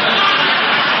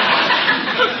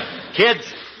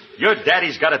 Kids, your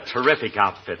daddy's got a terrific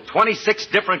outfit. 26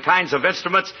 different kinds of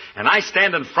instruments, and I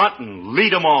stand in front and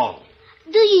lead them all.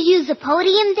 Do you use a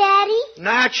podium, Daddy?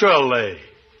 Naturally.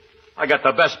 I got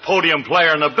the best podium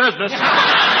player in the business. Hey,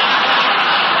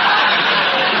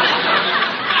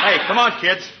 come on,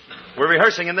 kids. We're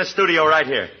rehearsing in this studio right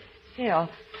here.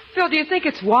 Phil, do you think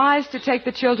it's wise to take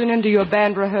the children into your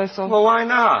band rehearsal? Well, why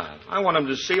not? I want them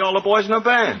to see all the boys in the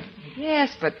band.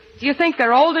 Yes, but do you think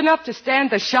they're old enough to stand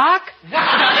the shock? All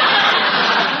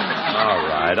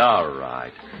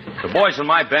right. The boys in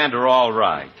my band are all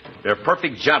right. They're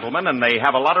perfect gentlemen, and they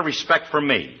have a lot of respect for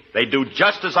me. They do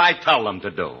just as I tell them to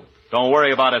do. Don't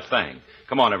worry about a thing.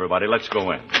 Come on, everybody, let's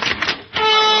go in. Hey,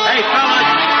 fellas,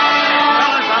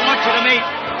 I want you to meet...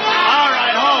 All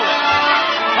right, hold it.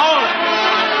 All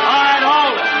right,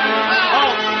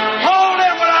 hold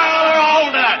it while they're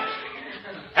holding it.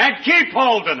 And keep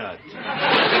holding it.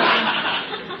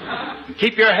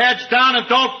 Keep your heads down and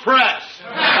don't press.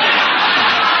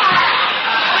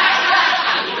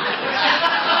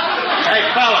 Hey,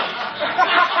 fellas,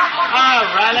 All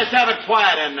right, let's have it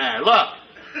quiet in there. Look.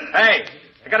 Hey,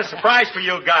 I got a surprise for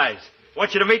you guys. I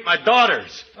want you to meet my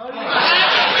daughters.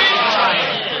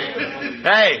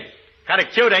 Hey, kind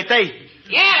of cute, ain't they?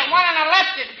 Yeah, the one on the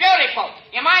left is beautiful.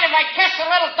 You mind if I kiss the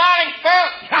little darling, Phil?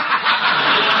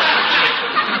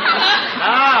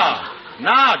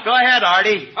 No, go ahead,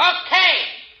 Artie. Okay.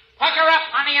 Hook her up,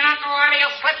 honey, and Uncle Artie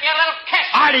will slip you a little kiss.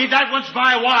 Artie, that one's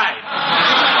my wife.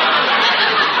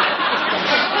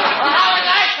 Well, how was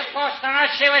I supposed to know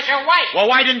she was your wife? Well,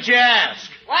 why didn't you ask?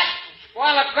 What?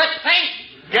 Spoil a good thing?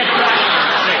 Get back in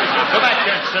your seats. Go back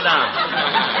there and sit down.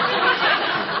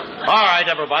 All right,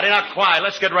 everybody, now quiet.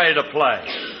 Let's get ready to play.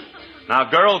 Now,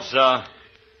 girls,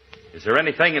 is there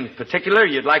anything in particular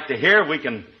you'd like to hear? We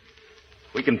can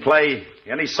play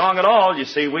any song at all. You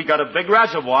see, we got a big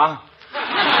reservoir.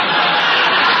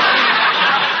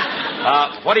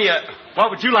 What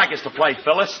would you like us to play,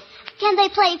 Phyllis? Can they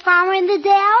play Farmer in the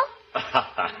Dell?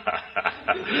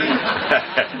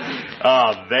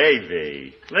 Oh,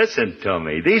 baby. Listen to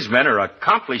me. These men are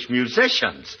accomplished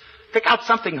musicians. Pick out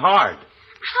something hard.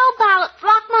 How about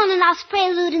Rachmaninoff's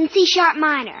Prelude in C-sharp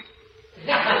minor?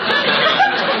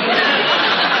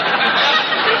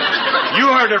 You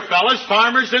heard her, fellas.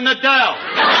 Farmers in the Dell.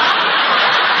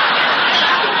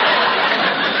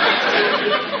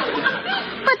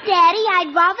 But, Daddy,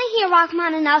 I'd rather hear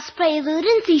Rachmaninoff's Prelude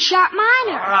in C-sharp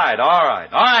minor. All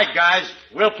right, guys.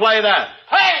 We'll play that.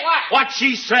 Hey, what? What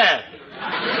she said.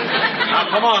 Now,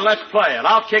 come on, let's play it.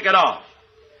 I'll kick it off.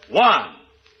 1,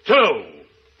 2.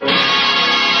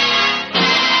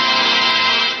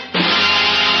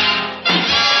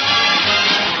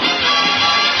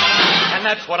 And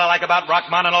that's what I like about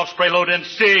Rachmaninoff's Prelude in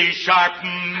C-sharp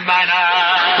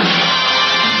minor.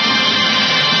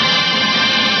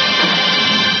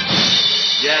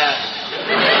 Yes.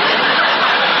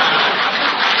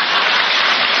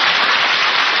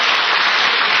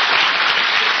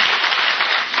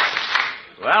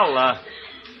 Well,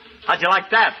 how'd you like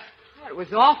that? It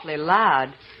was awfully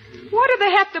loud. Why do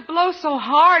they have to blow so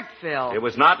hard, Phil? It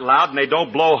was not loud, and they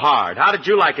don't blow hard. How did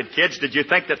you like it, kids? Did you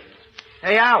think that...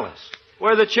 Hey, Alice,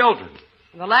 where are the children?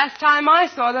 The last time I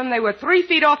saw them, they were 3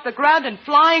 feet off the ground and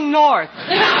flying north.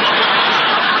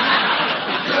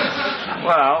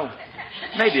 Well,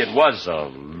 maybe it was a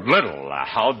little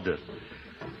loud.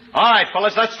 All right,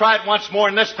 fellas, let's try it once more,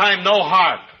 and this time no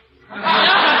harp.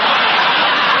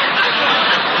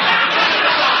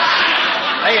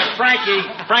 Hey,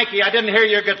 Frankie, I didn't hear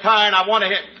your guitar, and I want to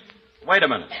hear... Wait a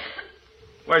minute.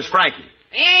 Where's Frankie?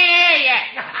 He ain't here yet.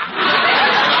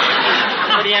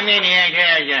 What do you mean he ain't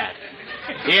here yet?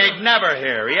 He ain't never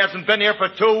here. He hasn't been here for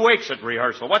 2 weeks at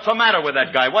rehearsal. What's the matter with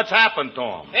that guy? What's happened to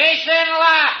him? He's in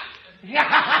love.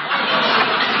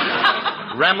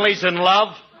 Remley's in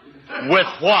love? With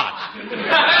what?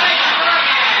 Yeah,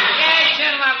 he's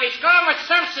in love. He's going with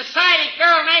some society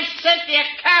girl named Cynthia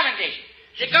Cavendish.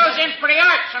 She goes in for the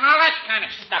arts and all that kind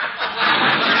of stuff.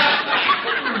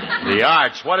 The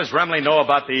arts? What does Remley know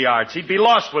about the arts? He'd be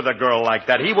lost with a girl like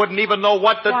that. He wouldn't even know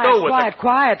what to do with it.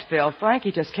 Quiet, Phil.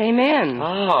 Frankie just came in.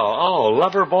 Oh,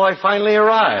 lover boy finally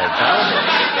arrived,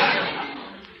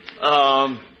 huh?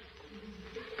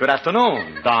 Good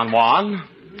afternoon, Don Juan.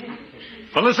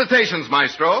 Felicitations,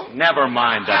 Maestro. Never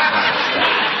mind that kind of stuff.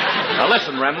 Now,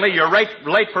 listen, Remley, you're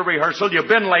late for rehearsal. You've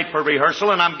been late for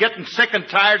rehearsal, and I'm getting sick and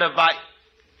tired of...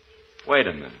 Wait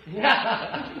a minute.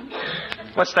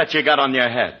 What's that you got on your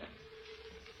head?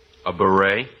 A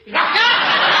beret?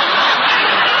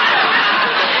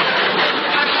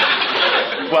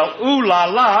 Well, ooh la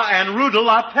la and rue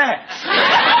la pex.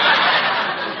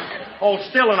 Hold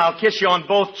still and I'll kiss you on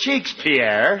both cheeks,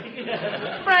 Pierre.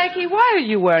 Frankie, why are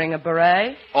you wearing a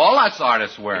beret? All us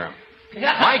artists wear them.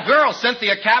 My girl,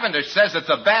 Cynthia Cavendish, says it's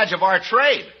a badge of our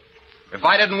trade. If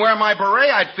I didn't wear my beret,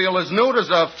 I'd feel as nude as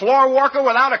a floor walker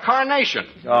without a carnation.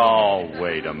 Oh,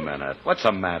 wait a minute. What's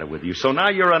the matter with you? So now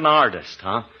you're an artist,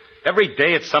 huh? Every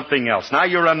day it's something else. Now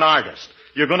you're an artist.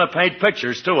 You're going to paint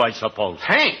pictures, too, I suppose.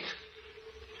 Paint?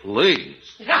 Please.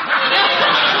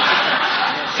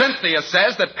 Cynthia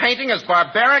says that painting is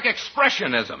barbaric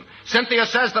expressionism. Cynthia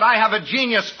says that I have a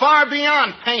genius far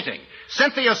beyond painting.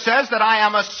 Cynthia says that I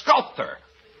am a sculptor.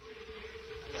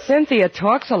 Cynthia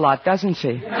talks a lot, doesn't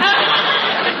she?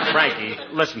 Frankie,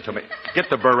 listen to me. Get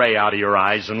the beret out of your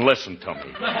eyes and listen to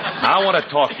me. Now, I want to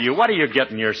talk to you. What are you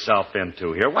getting yourself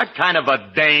into here? What kind of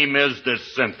a dame is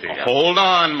this Cynthia? Hold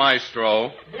on,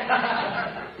 Maestro.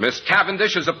 Miss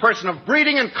Cavendish is a person of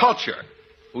breeding and culture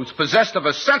who's possessed of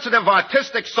a sensitive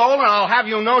artistic soul, and I'll have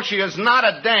you know she is not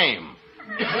a dame.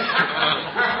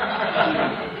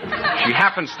 She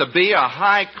happens to be a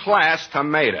high-class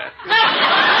tomato.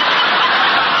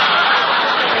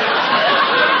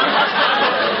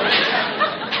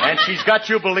 she's got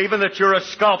you believing that you're a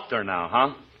sculptor now,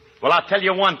 huh? Well, I'll tell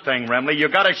you one thing, Remley. You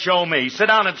got to show me. Sit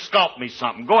down and sculpt me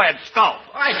something. Go ahead, sculpt.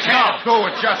 I can't do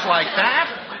it just like that.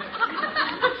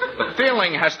 The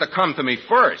feeling has to come to me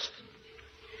first.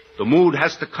 The mood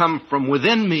has to come from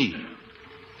within me.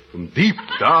 From deep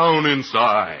down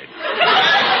inside.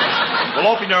 Well,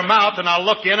 open your mouth and I'll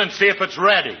look in and see if it's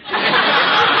ready.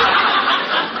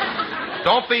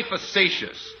 Don't be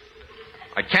facetious.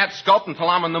 I can't sculpt until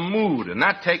I'm in the mood, and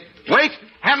that take... Wait!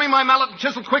 Hand me my mallet and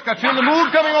chisel quick. I feel the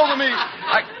mood coming over me.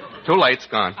 Too late. It's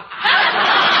gone.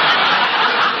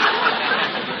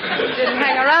 It didn't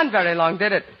hang around very long,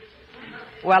 did it?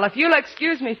 Well, if you'll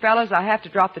excuse me, fellas, I have to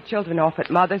drop the children off at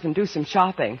Mother's and do some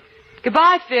shopping.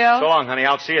 Goodbye, Phil. So long, honey.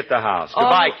 I'll see you at the house.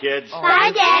 Goodbye, kids.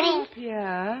 Bye, Daddy.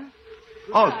 Yeah.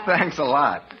 Oh, thanks a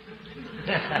lot.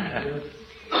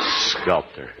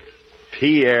 Sculptor.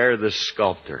 Pierre the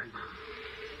sculptor.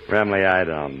 Remley, I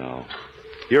don't know.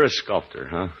 You're a sculptor,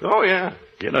 huh? Oh, yeah.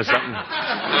 You know something?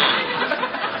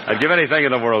 I'd give anything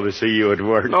in the world to see you at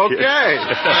work. Okay.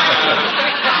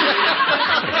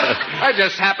 I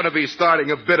just happen to be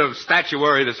starting a bit of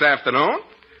statuary this afternoon.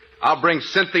 I'll bring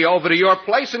Cynthia over to your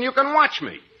place and you can watch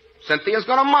me. Cynthia's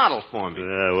going to model for me.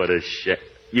 What a shit.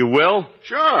 You will?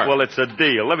 Sure. Well, it's a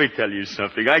deal. Let me tell you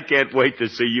something. I can't wait to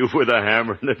see you with a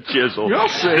hammer and a chisel. You'll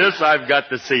see. This I've got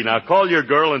to see. Now, call your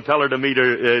girl and tell her to meet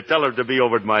her. Tell her to be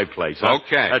over at my place. Huh?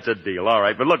 Okay. That's a deal. All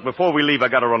right. But look, before we leave, I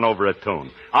got to run over a tune.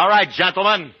 All right,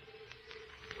 gentlemen.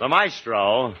 The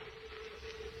maestro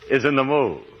is in the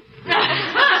mood.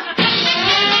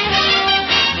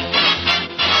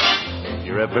 If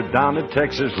you're ever down in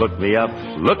Texas, look me up.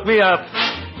 Look me up.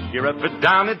 If you're ever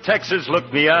down in Texas,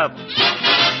 look me up.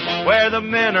 Where the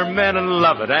men are men and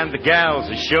love it, and the gals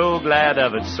are sure glad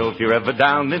of it. So if you're ever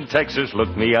down in Texas,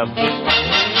 look me up.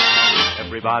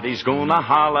 Everybody's gonna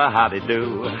holler, howdy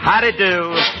do, howdy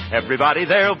do. Everybody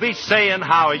there'll be saying,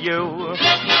 how are you?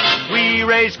 We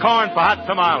raise corn for hot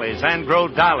tamales and grow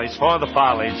dollies for the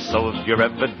follies. So if you're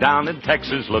ever down in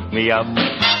Texas, look me up.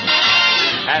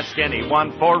 Ask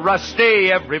anyone for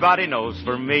Rusty, everybody knows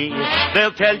for me.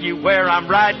 They'll tell you where I'm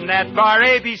riding at, bar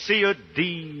A, B, C, or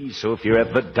D. So if you're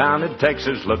ever down in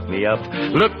Texas, look me up.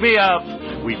 Look me up.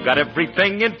 We've got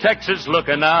everything in Texas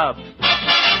looking up.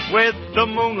 With the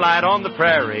moonlight on the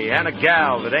prairie and a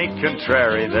gal that ain't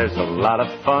contrary, there's a lot of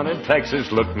fun in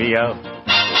Texas, look me up.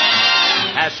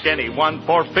 Ask anyone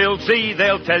for Phil Z,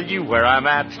 they'll tell you where I'm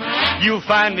at. You'll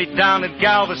find me down at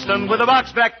Galveston with a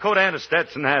box-back coat and a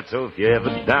Stetson hat. So if you're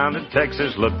ever down in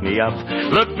Texas, look me up.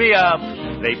 Look me up.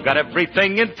 They've got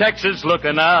everything in Texas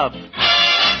looking up.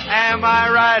 Am I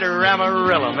right or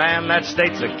Amarillo? Man, that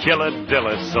state's a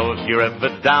killer-dilla. So if you're ever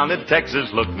down in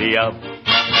Texas, look me up.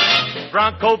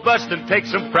 Bronco bustin', take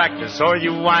some practice, or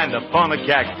you wind up on a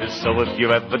cactus. So if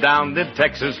you're ever down in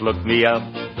Texas, look me up.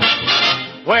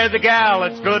 Where the gal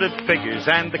that's good at figures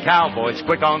and the cowboy's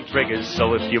quick on triggers.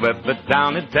 So if you're ever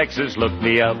down in Texas, look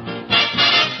me up.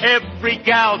 Every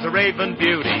gal's a raving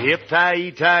beauty.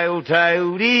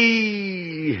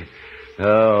 Hip-tie-tie-tie-tie-dee.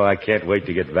 Oh, I can't wait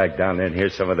to get back down there and hear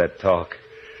some of that talk.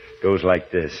 Goes like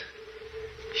this.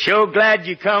 Sure glad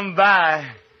you come by.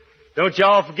 Don't you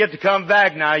all forget to come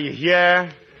back now, you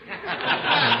hear?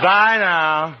 Bye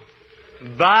now.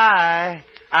 Bye.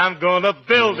 I'm gonna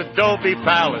build a Adobe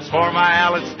Palace for my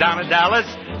Alice down in Dallas.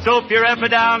 So if you're ever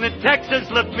down in Texas,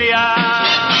 look me up.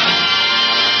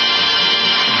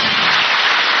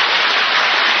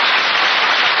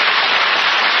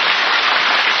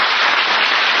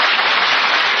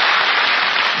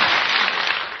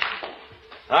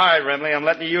 All right, Remley, I'm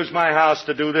letting you use my house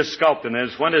to do this sculpting.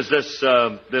 When is this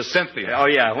Cynthia. Oh,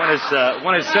 yeah. When is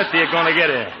Cynthia going to get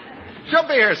here? She'll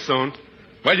be here soon.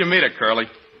 Where'd you meet her, Curly?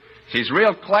 She's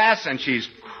real class, and she's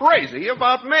crazy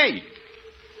about me.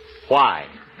 Why?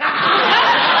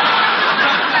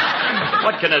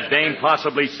 What can a dame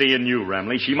possibly see in you,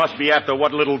 Remley? She must be after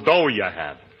what little dough you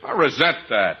have. I resent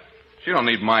that. She don't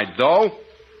need my dough.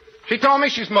 She told me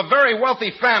she's from a very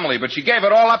wealthy family, but she gave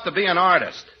it all up to be an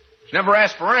artist. She never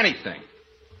asked for anything.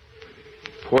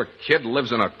 Poor kid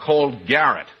lives in a cold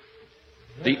garret.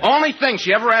 The only thing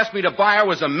she ever asked me to buy her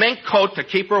was a mink coat to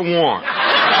keep her warm.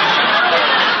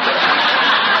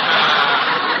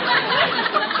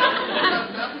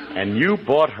 And you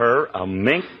bought her a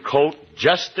mink coat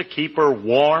just to keep her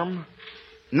warm?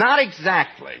 Not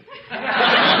exactly.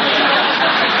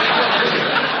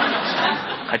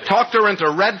 I talked her into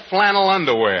red flannel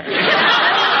underwear.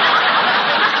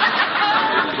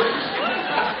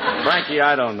 Frankie,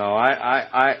 I don't know.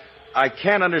 I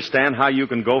can't understand how you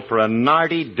can go for a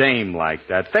narty dame like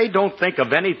that. They don't think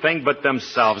of anything but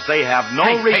themselves. They have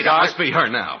no regard. Hey, that must be her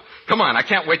now. Come on, I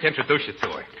can't wait to introduce you to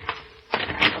her.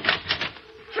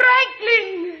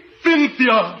 Franklin!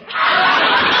 Cynthia!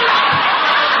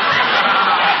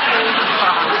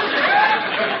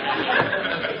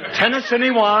 Tennis,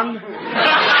 anyone?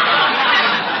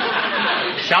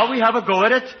 Shall we have a go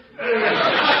at it?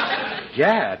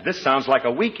 Yeah, this sounds like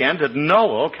a weekend at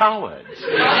Noel Coward's.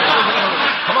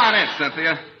 Come on in,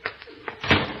 Cynthia.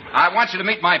 I want you to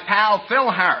meet my pal,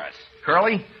 Phil Harris.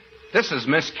 Curly, this is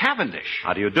Miss Cavendish.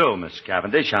 How do you do, Miss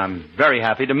Cavendish? I'm very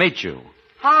happy to meet you.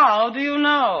 How do you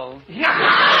know?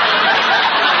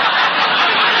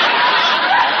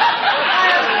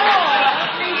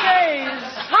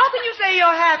 How can you say you're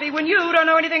happy when you don't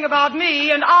know anything about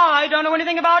me and I don't know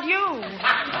anything about you?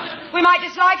 We might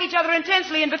dislike each other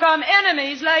intensely and become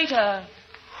enemies later.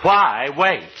 Why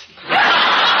wait?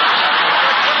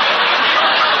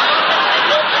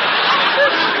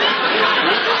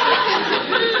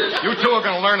 You two are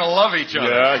going to learn to love each other.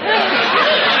 Yeah,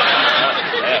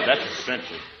 that's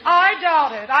essential. I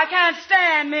doubt it. I can't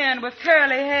stand men with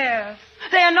curly hair.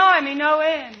 They annoy me no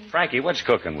end. Frankie, what's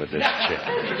cooking with this chick?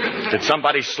 Did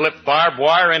somebody slip barbed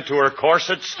wire into her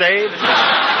corset stave?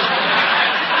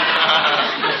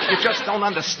 You just don't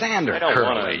understand her, I don't Curly.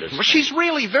 want to understand. Well, she's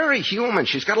really very human.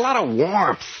 She's got a lot of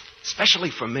warmth,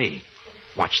 especially for me.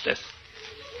 Watch this.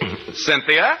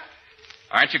 Cynthia,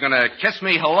 aren't you going to kiss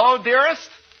me hello,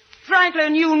 dearest?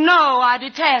 Franklin, you know I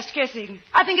detest kissing.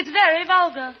 I think it's very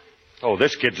vulgar. Oh,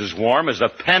 this kid's as warm as a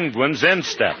penguin's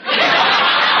instep.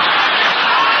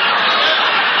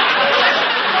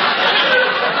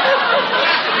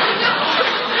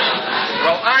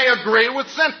 Well, I agree with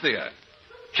Cynthia.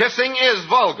 Kissing is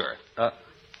vulgar.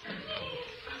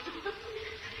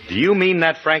 Do you mean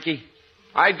that, Frankie?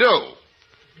 I do.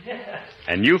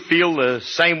 And you feel the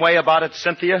same way about it,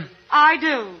 Cynthia? I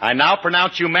do. I now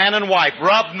pronounce you man and wife.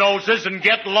 Rub noses and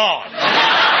get lost.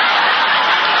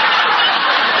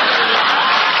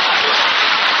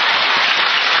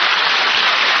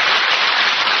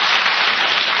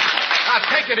 Now,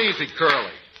 take it easy,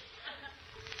 Curly.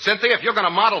 Cynthia, if you're going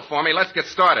to model for me, let's get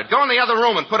started. Go in the other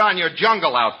room and put on your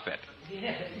jungle outfit.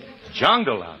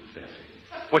 Jungle outfit?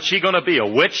 What's she going to be, a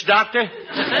witch doctor?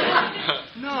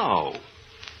 No.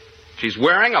 She's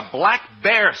wearing a black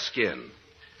bear skin.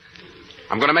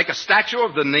 I'm going to make a statue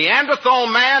of the Neanderthal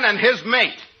man and his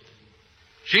mate.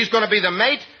 She's going to be the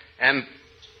mate, and...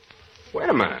 Wait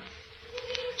a minute.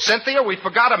 Cynthia, we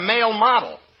forgot a male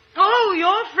model. Oh,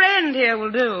 your friend here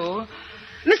will do.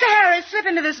 Mr. Harris, slip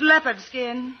into this leopard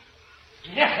skin.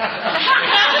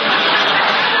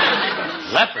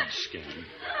 Leopard skin?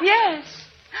 Yes.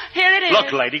 Here it is.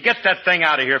 Look, lady, get that thing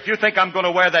out of here. If you think I'm going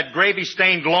to wear that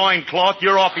gravy-stained loincloth,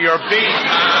 you're off of your beat.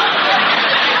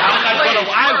 I'm not going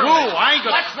to... I ain't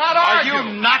going to... Let's not argue. Are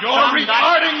you not... You're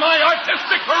retarding my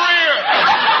artistic career.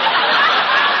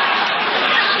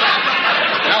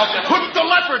 Now, put the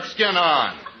leopard skin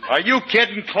on. Are you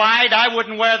kidding, Clyde? I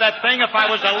wouldn't wear that thing if I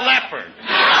was a leopard.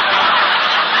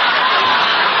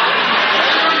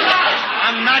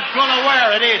 I'm not going to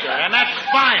wear it either, and that's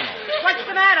final. What's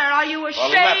the matter? Are you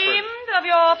ashamed of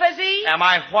your physique? Am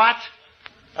I what?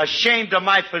 Ashamed of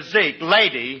my physique.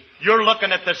 Lady, you're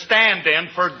looking at the stand-in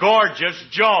for Gorgeous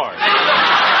George.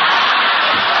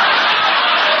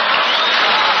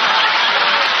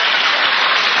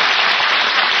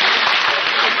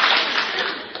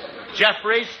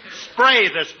 Jeffries, spray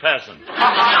this peasant.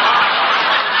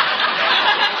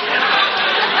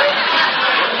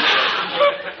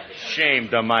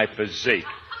 Ashamed of my physique.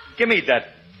 Give me that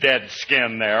dead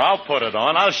skin there. I'll put it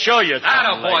on. I'll show you something.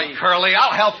 Attaboy, Curly.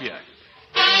 I'll help you.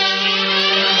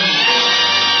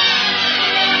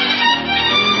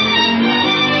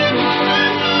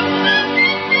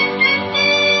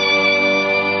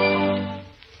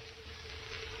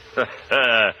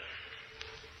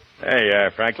 There you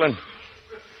are, Franklin.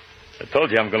 I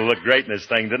told you I'm going to look great in this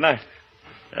thing, didn't I?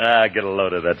 Get a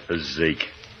load of that physique.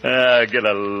 Get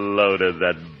a load of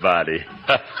that body.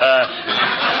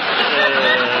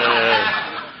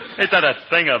 Ain't that a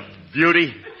thing of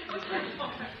beauty?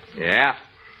 Yeah.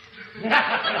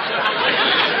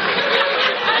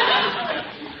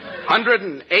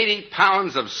 180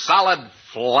 pounds of solid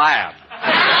flab.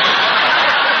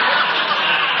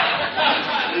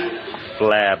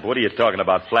 Flab? What are you talking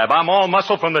about, Flab? I'm all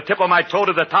muscle from the tip of my toe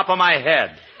to the top of my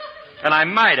head. And I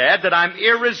might add that I'm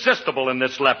irresistible in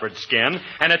this leopard skin,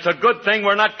 and it's a good thing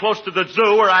we're not close to the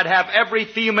zoo where I'd have every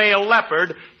female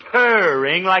leopard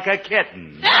purring like a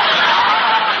kitten.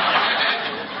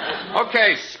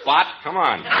 Okay, Spot, come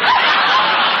on.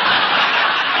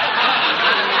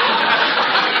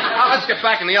 Now, let's get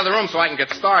back in the other room so I can get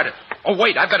started. Oh,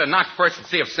 wait, I better knock first and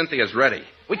see if Cynthia's ready.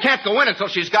 We can't go in until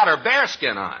she's got her bear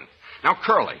skin on. Now,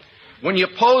 Curly, when you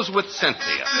pose with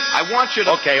Cynthia, I want you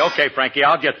to... Okay, Frankie,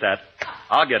 I'll get that.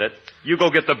 I'll get it. You go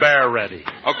get the bear ready.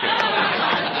 Okay.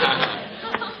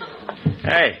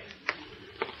 Hey.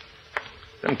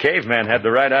 Them cavemen had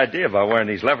the right idea about wearing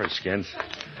these leopard skins.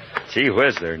 Gee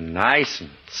whiz, they're nice and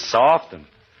soft and,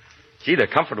 gee, they're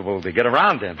comfortable to get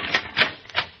around in.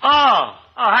 Oh,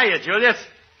 hiya, Julius.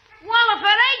 Well, if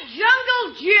it ain't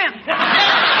Jungle Jim.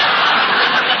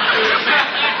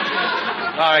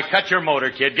 All right, cut your motor,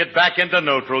 kid. Get back into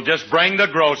neutral. Just bring the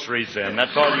groceries in.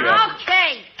 That's all you have.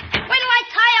 Okay. Wait till I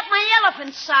tie up my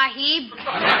elephant, Sahib.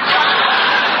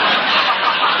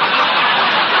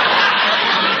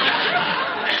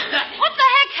 What the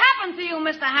heck happened to you,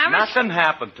 Mr. Harris? Nothing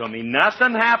happened to me.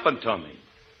 Nothing happened to me.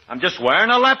 I'm just wearing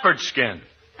a leopard skin.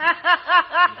 For a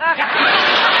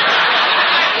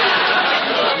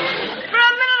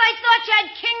minute, I thought you had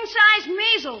king-size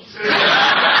measles.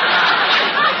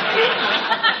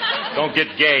 Don't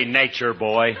get gay, nature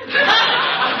boy.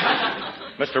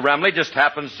 Mr. Remley just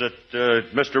happens that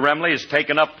Mr. Remley has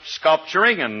taken up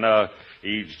sculpturing, and well,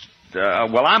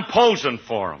 I'm posing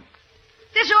for him.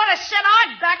 This ought to set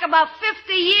Art back about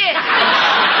 50 years.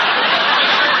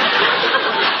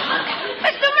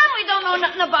 Mr. Remley don't know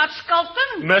nothing about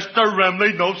sculpting. Mr.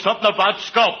 Remley knows something about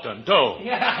sculpting, too.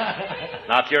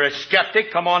 Now, if you're a skeptic,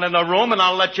 come on in the room, and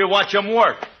I'll let you watch him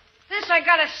work. This I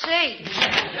gotta see.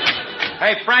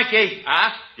 Hey, Frankie.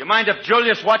 Huh? You mind if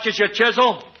Julius watches your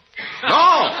chisel?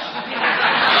 No!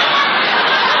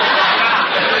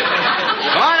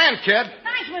 Go on in, kid.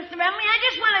 Thanks, Mr. Remley. I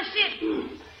just want to see it.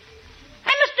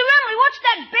 Hey, Mr. Remley, what's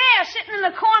that bear sitting in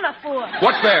the corner for?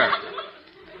 What bear?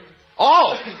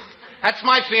 Oh, that's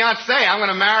my fiancée. I'm going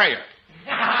to marry her.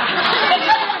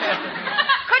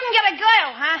 Couldn't get a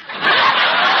girl, huh?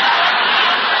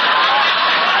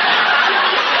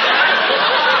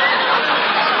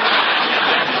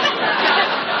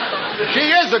 She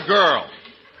is a girl.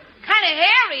 Kind of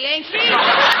hairy, ain't she?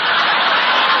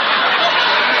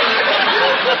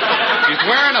 She's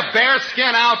wearing a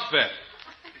bearskin outfit.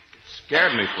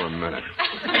 Scared me for a minute.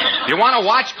 You want to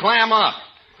watch? Clam up.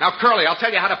 Now, Curly, I'll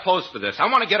tell you how to pose for this. I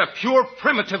want to get a pure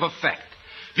primitive effect.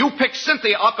 You pick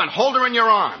Cynthia up and hold her in your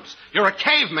arms. You're a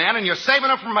caveman and you're saving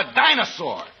her from a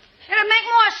dinosaur. It'd make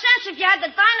more sense if you had the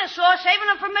dinosaur saving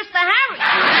him from Mr. Harris.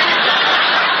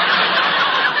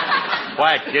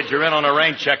 Quiet, kid. You're in on a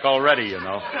rain check already, you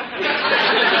know. All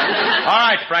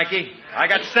right, Frankie. I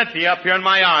got Cynthia up here in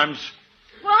my arms.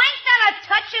 Well, ain't that a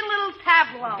touching little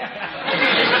tableau?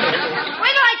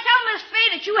 Wait till I tell Miss Fay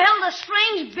that you held a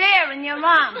strange bear in your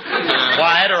arms.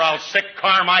 Quiet, or I'll sick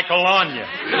Carmichael on you.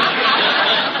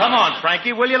 Come on,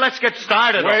 Frankie, will you? Let's get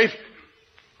started. Wait.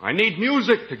 I need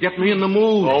music to get me in the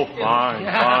mood. Oh, fine.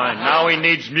 Now he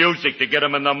needs music to get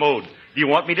him in the mood. Do you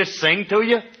want me to sing to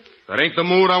you? That ain't the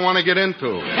mood I want to get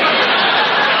into.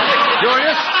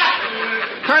 Julius,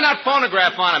 turn that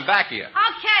phonograph on and back of you.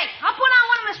 Okay, I'll put on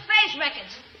one of Miss Fay's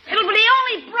records. It'll be the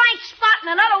only bright spot in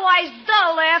an otherwise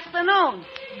dull afternoon.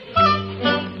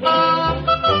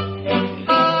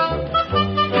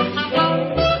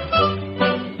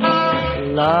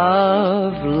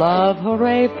 Love, love,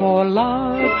 hooray for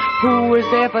love. Who is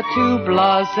ever too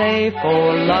blasé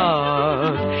for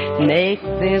love? Make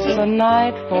this a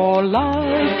night for love.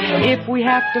 If we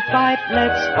have to fight,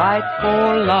 let's fight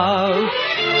for love.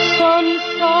 Some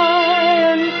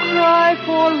sigh and cry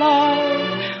for love.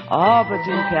 Ah, but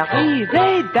in Paris,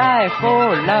 they die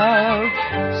for love.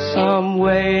 Some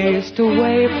ways to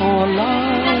wait for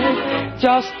love.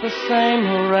 Just the same,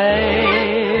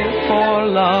 hooray for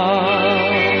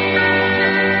love.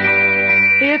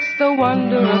 It's the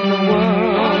wonder of the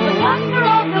world.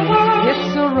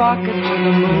 It's a rocket to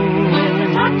the moon.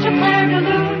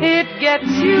 It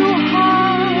gets you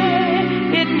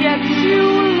high. It gets you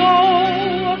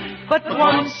low. But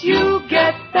once you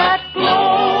get that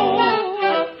glow,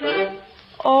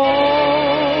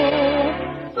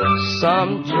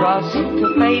 some trust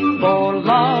to fate for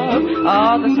love.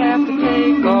 Others have to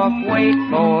take off weight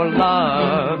for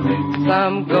love.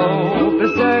 Some go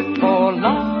berserk for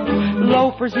love.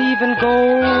 Loafers even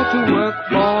go to work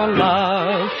for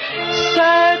love.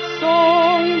 Sad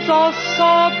songs are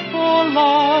sobbed for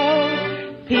love.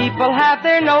 People have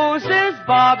their noses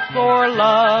bobbed for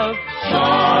love.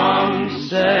 Some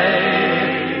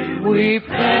say we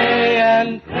pay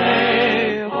and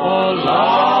pay for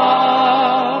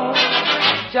love.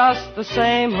 Just the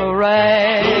same,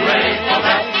 hooray. Hooray for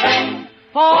that thing.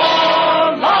 For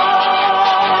love.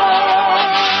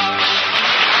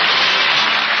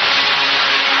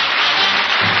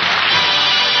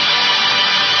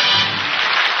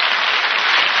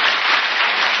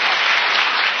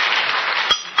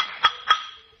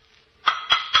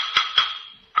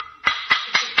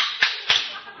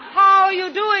 are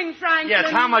you doing, Franklin?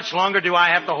 Yes, how much longer do I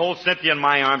have to hold Cynthia in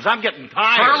my arms? I'm getting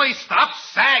tired. Curly, stop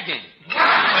sagging.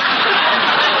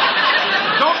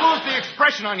 Don't lose the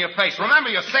expression on your face. Remember,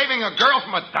 you're saving a girl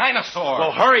from a dinosaur.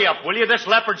 Well, hurry up, will you? This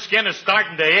leopard skin is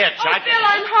starting to itch. Oh, Phil,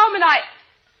 I'm home and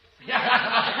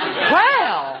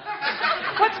Well,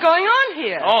 what's going on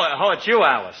here? Oh, it's you,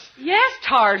 Alice. Yes,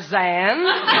 Tarzan.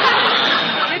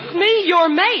 It's me, your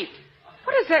mate.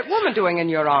 What is that woman doing in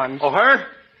your arms? Oh, her?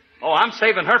 Oh, I'm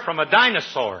saving her from a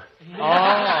dinosaur.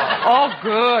 Oh,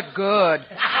 good.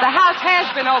 The house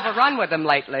has been overrun with them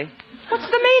lately. What's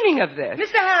the meaning of this?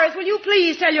 Mr. Harris, will you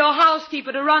please tell your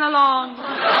housekeeper to run along?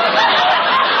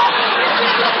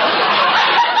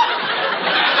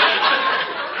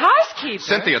 Housekeeper?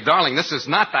 Cynthia, darling, this is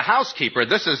not the housekeeper.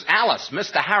 This is Alice,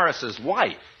 Mr. Harris's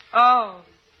wife. Oh.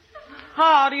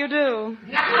 How do you do?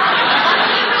 Franklin,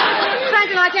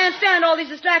 I can't stand all these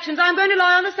distractions. I'm going to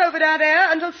lie on the sofa down there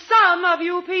until some of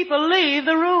you people leave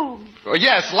the room. Oh,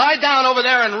 yes, lie down over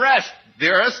there and rest,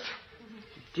 dearest.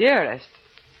 Dearest?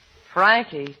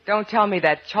 Frankie, don't tell me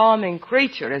that charming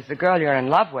creature is the girl you're in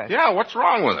love with. Yeah, what's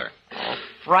wrong with her? Oh,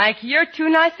 Frankie, you're too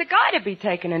nice a guy to be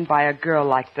taken in by a girl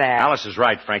like that. Alice is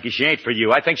right, Frankie. She ain't for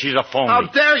you. I think she's a phony. How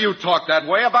dare you talk that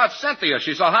way about Cynthia?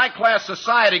 She's a high-class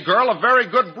society girl of very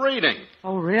good breeding.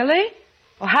 Oh, really?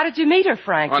 Well, how did you meet her,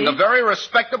 Frankie? Under very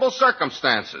respectable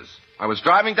circumstances. I was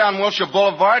driving down Wilshire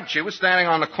Boulevard. She was standing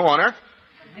on the corner.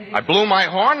 I blew my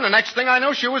horn, and the next thing I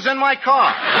knew, she was in my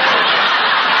car.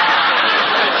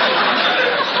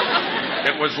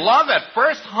 It was love at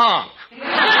first honk.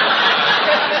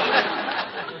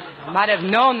 I might have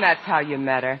known that's how you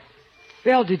met her.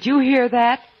 Bill, did you hear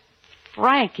that?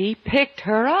 Frankie picked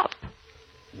her up.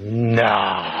 No.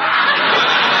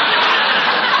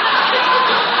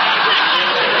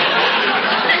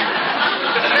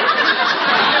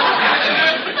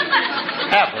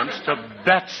 Heavens to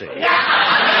Betsy.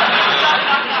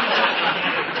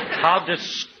 How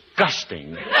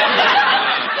disgusting.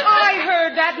 I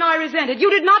heard that and I resent it. You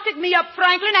did not pick me up,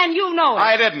 Franklin, and you know it.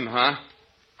 I didn't, huh?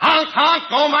 Honk, honk,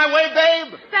 go my way,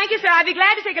 babe. Thank you, sir. I'd be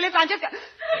glad to take a lift. I'm just...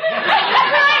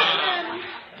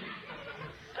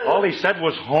 All he said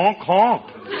was honk,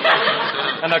 honk.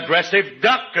 An aggressive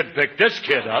duck could pick this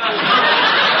kid up.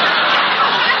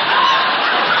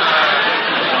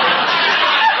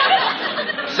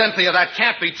 Cynthia, that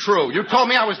can't be true. You told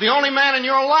me I was the only man in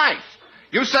your life.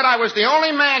 You said I was the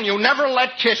only man you never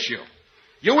let kiss you.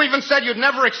 You even said you'd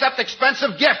never accept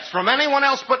expensive gifts from anyone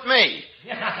else but me.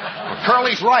 Well,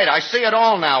 Curly's right. I see it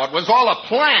all now. It was all a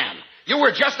plan. You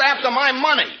were just after my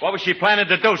money. What was she planning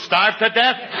to do, starve to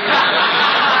death?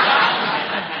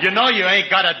 You know you ain't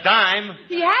got a dime.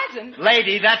 He hasn't.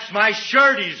 Lady, that's my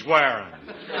shirt he's wearing.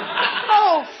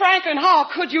 Oh, Franklin, how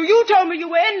could you? You told me you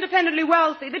were independently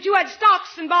wealthy, that you had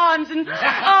stocks and bonds and...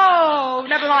 Oh,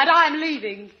 never mind, I'm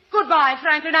leaving. Goodbye,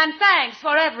 Franklin, and thanks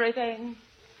for everything.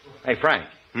 Hey, Frank.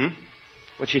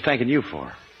 What's she thanking you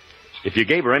for? If you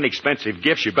gave her inexpensive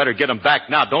gifts, you better get them back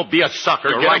now. Don't be a sucker.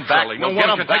 You're get right, them back. Curly. No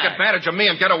one can take advantage of me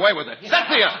and get away with it.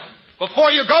 Cynthia, before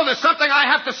you go, there's something I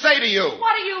have to say to you.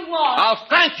 What do you want? I'll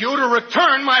thank you to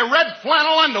return my red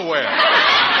flannel underwear.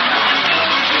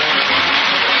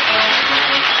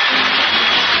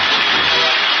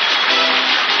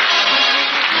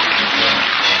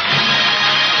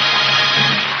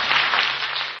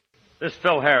 This is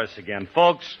Phil Harris again.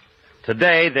 Folks,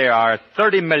 today there are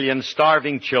 30 million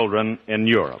starving children in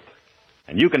Europe.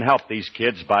 And you can help these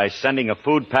kids by sending a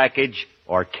food package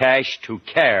or cash to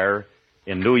CARE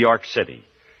in New York City.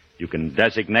 You can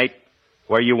designate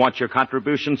where you want your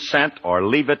contribution sent or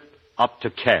leave it up to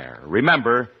CARE.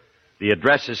 Remember, the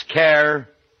address is CARE,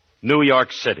 New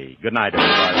York City. Good night,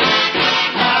 everybody.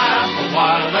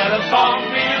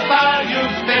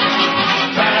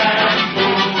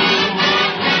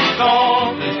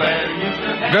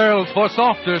 Girls, for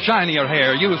softer, shinier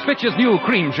hair, use Fitch's new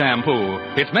cream shampoo.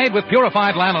 It's made with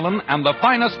purified lanolin and the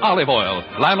finest olive oil.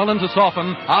 Lanolin to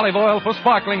soften, olive oil for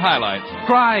sparkling highlights.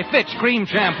 Try Fitch Cream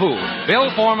Shampoo.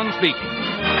 Bill Foreman speaking.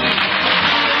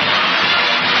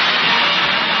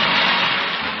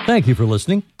 Thank you for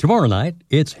listening. Tomorrow night,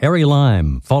 it's Harry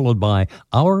Lime, followed by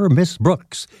Our Miss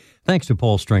Brooks. Thanks to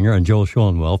Paul Stringer and Joel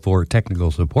Schoenwell for technical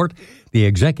support. The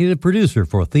executive producer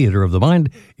for Theater of the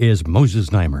Mind is Moses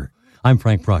Neimer. I'm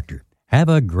Frank Proctor. Have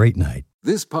a great night.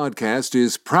 This podcast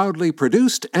is proudly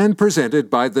produced and presented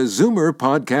by the Zoomer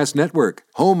Podcast Network,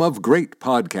 home of great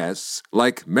podcasts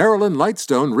like Marilyn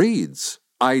Lightstone Reads,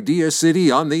 Idea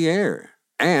City on the Air,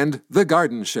 and The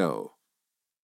Garden Show.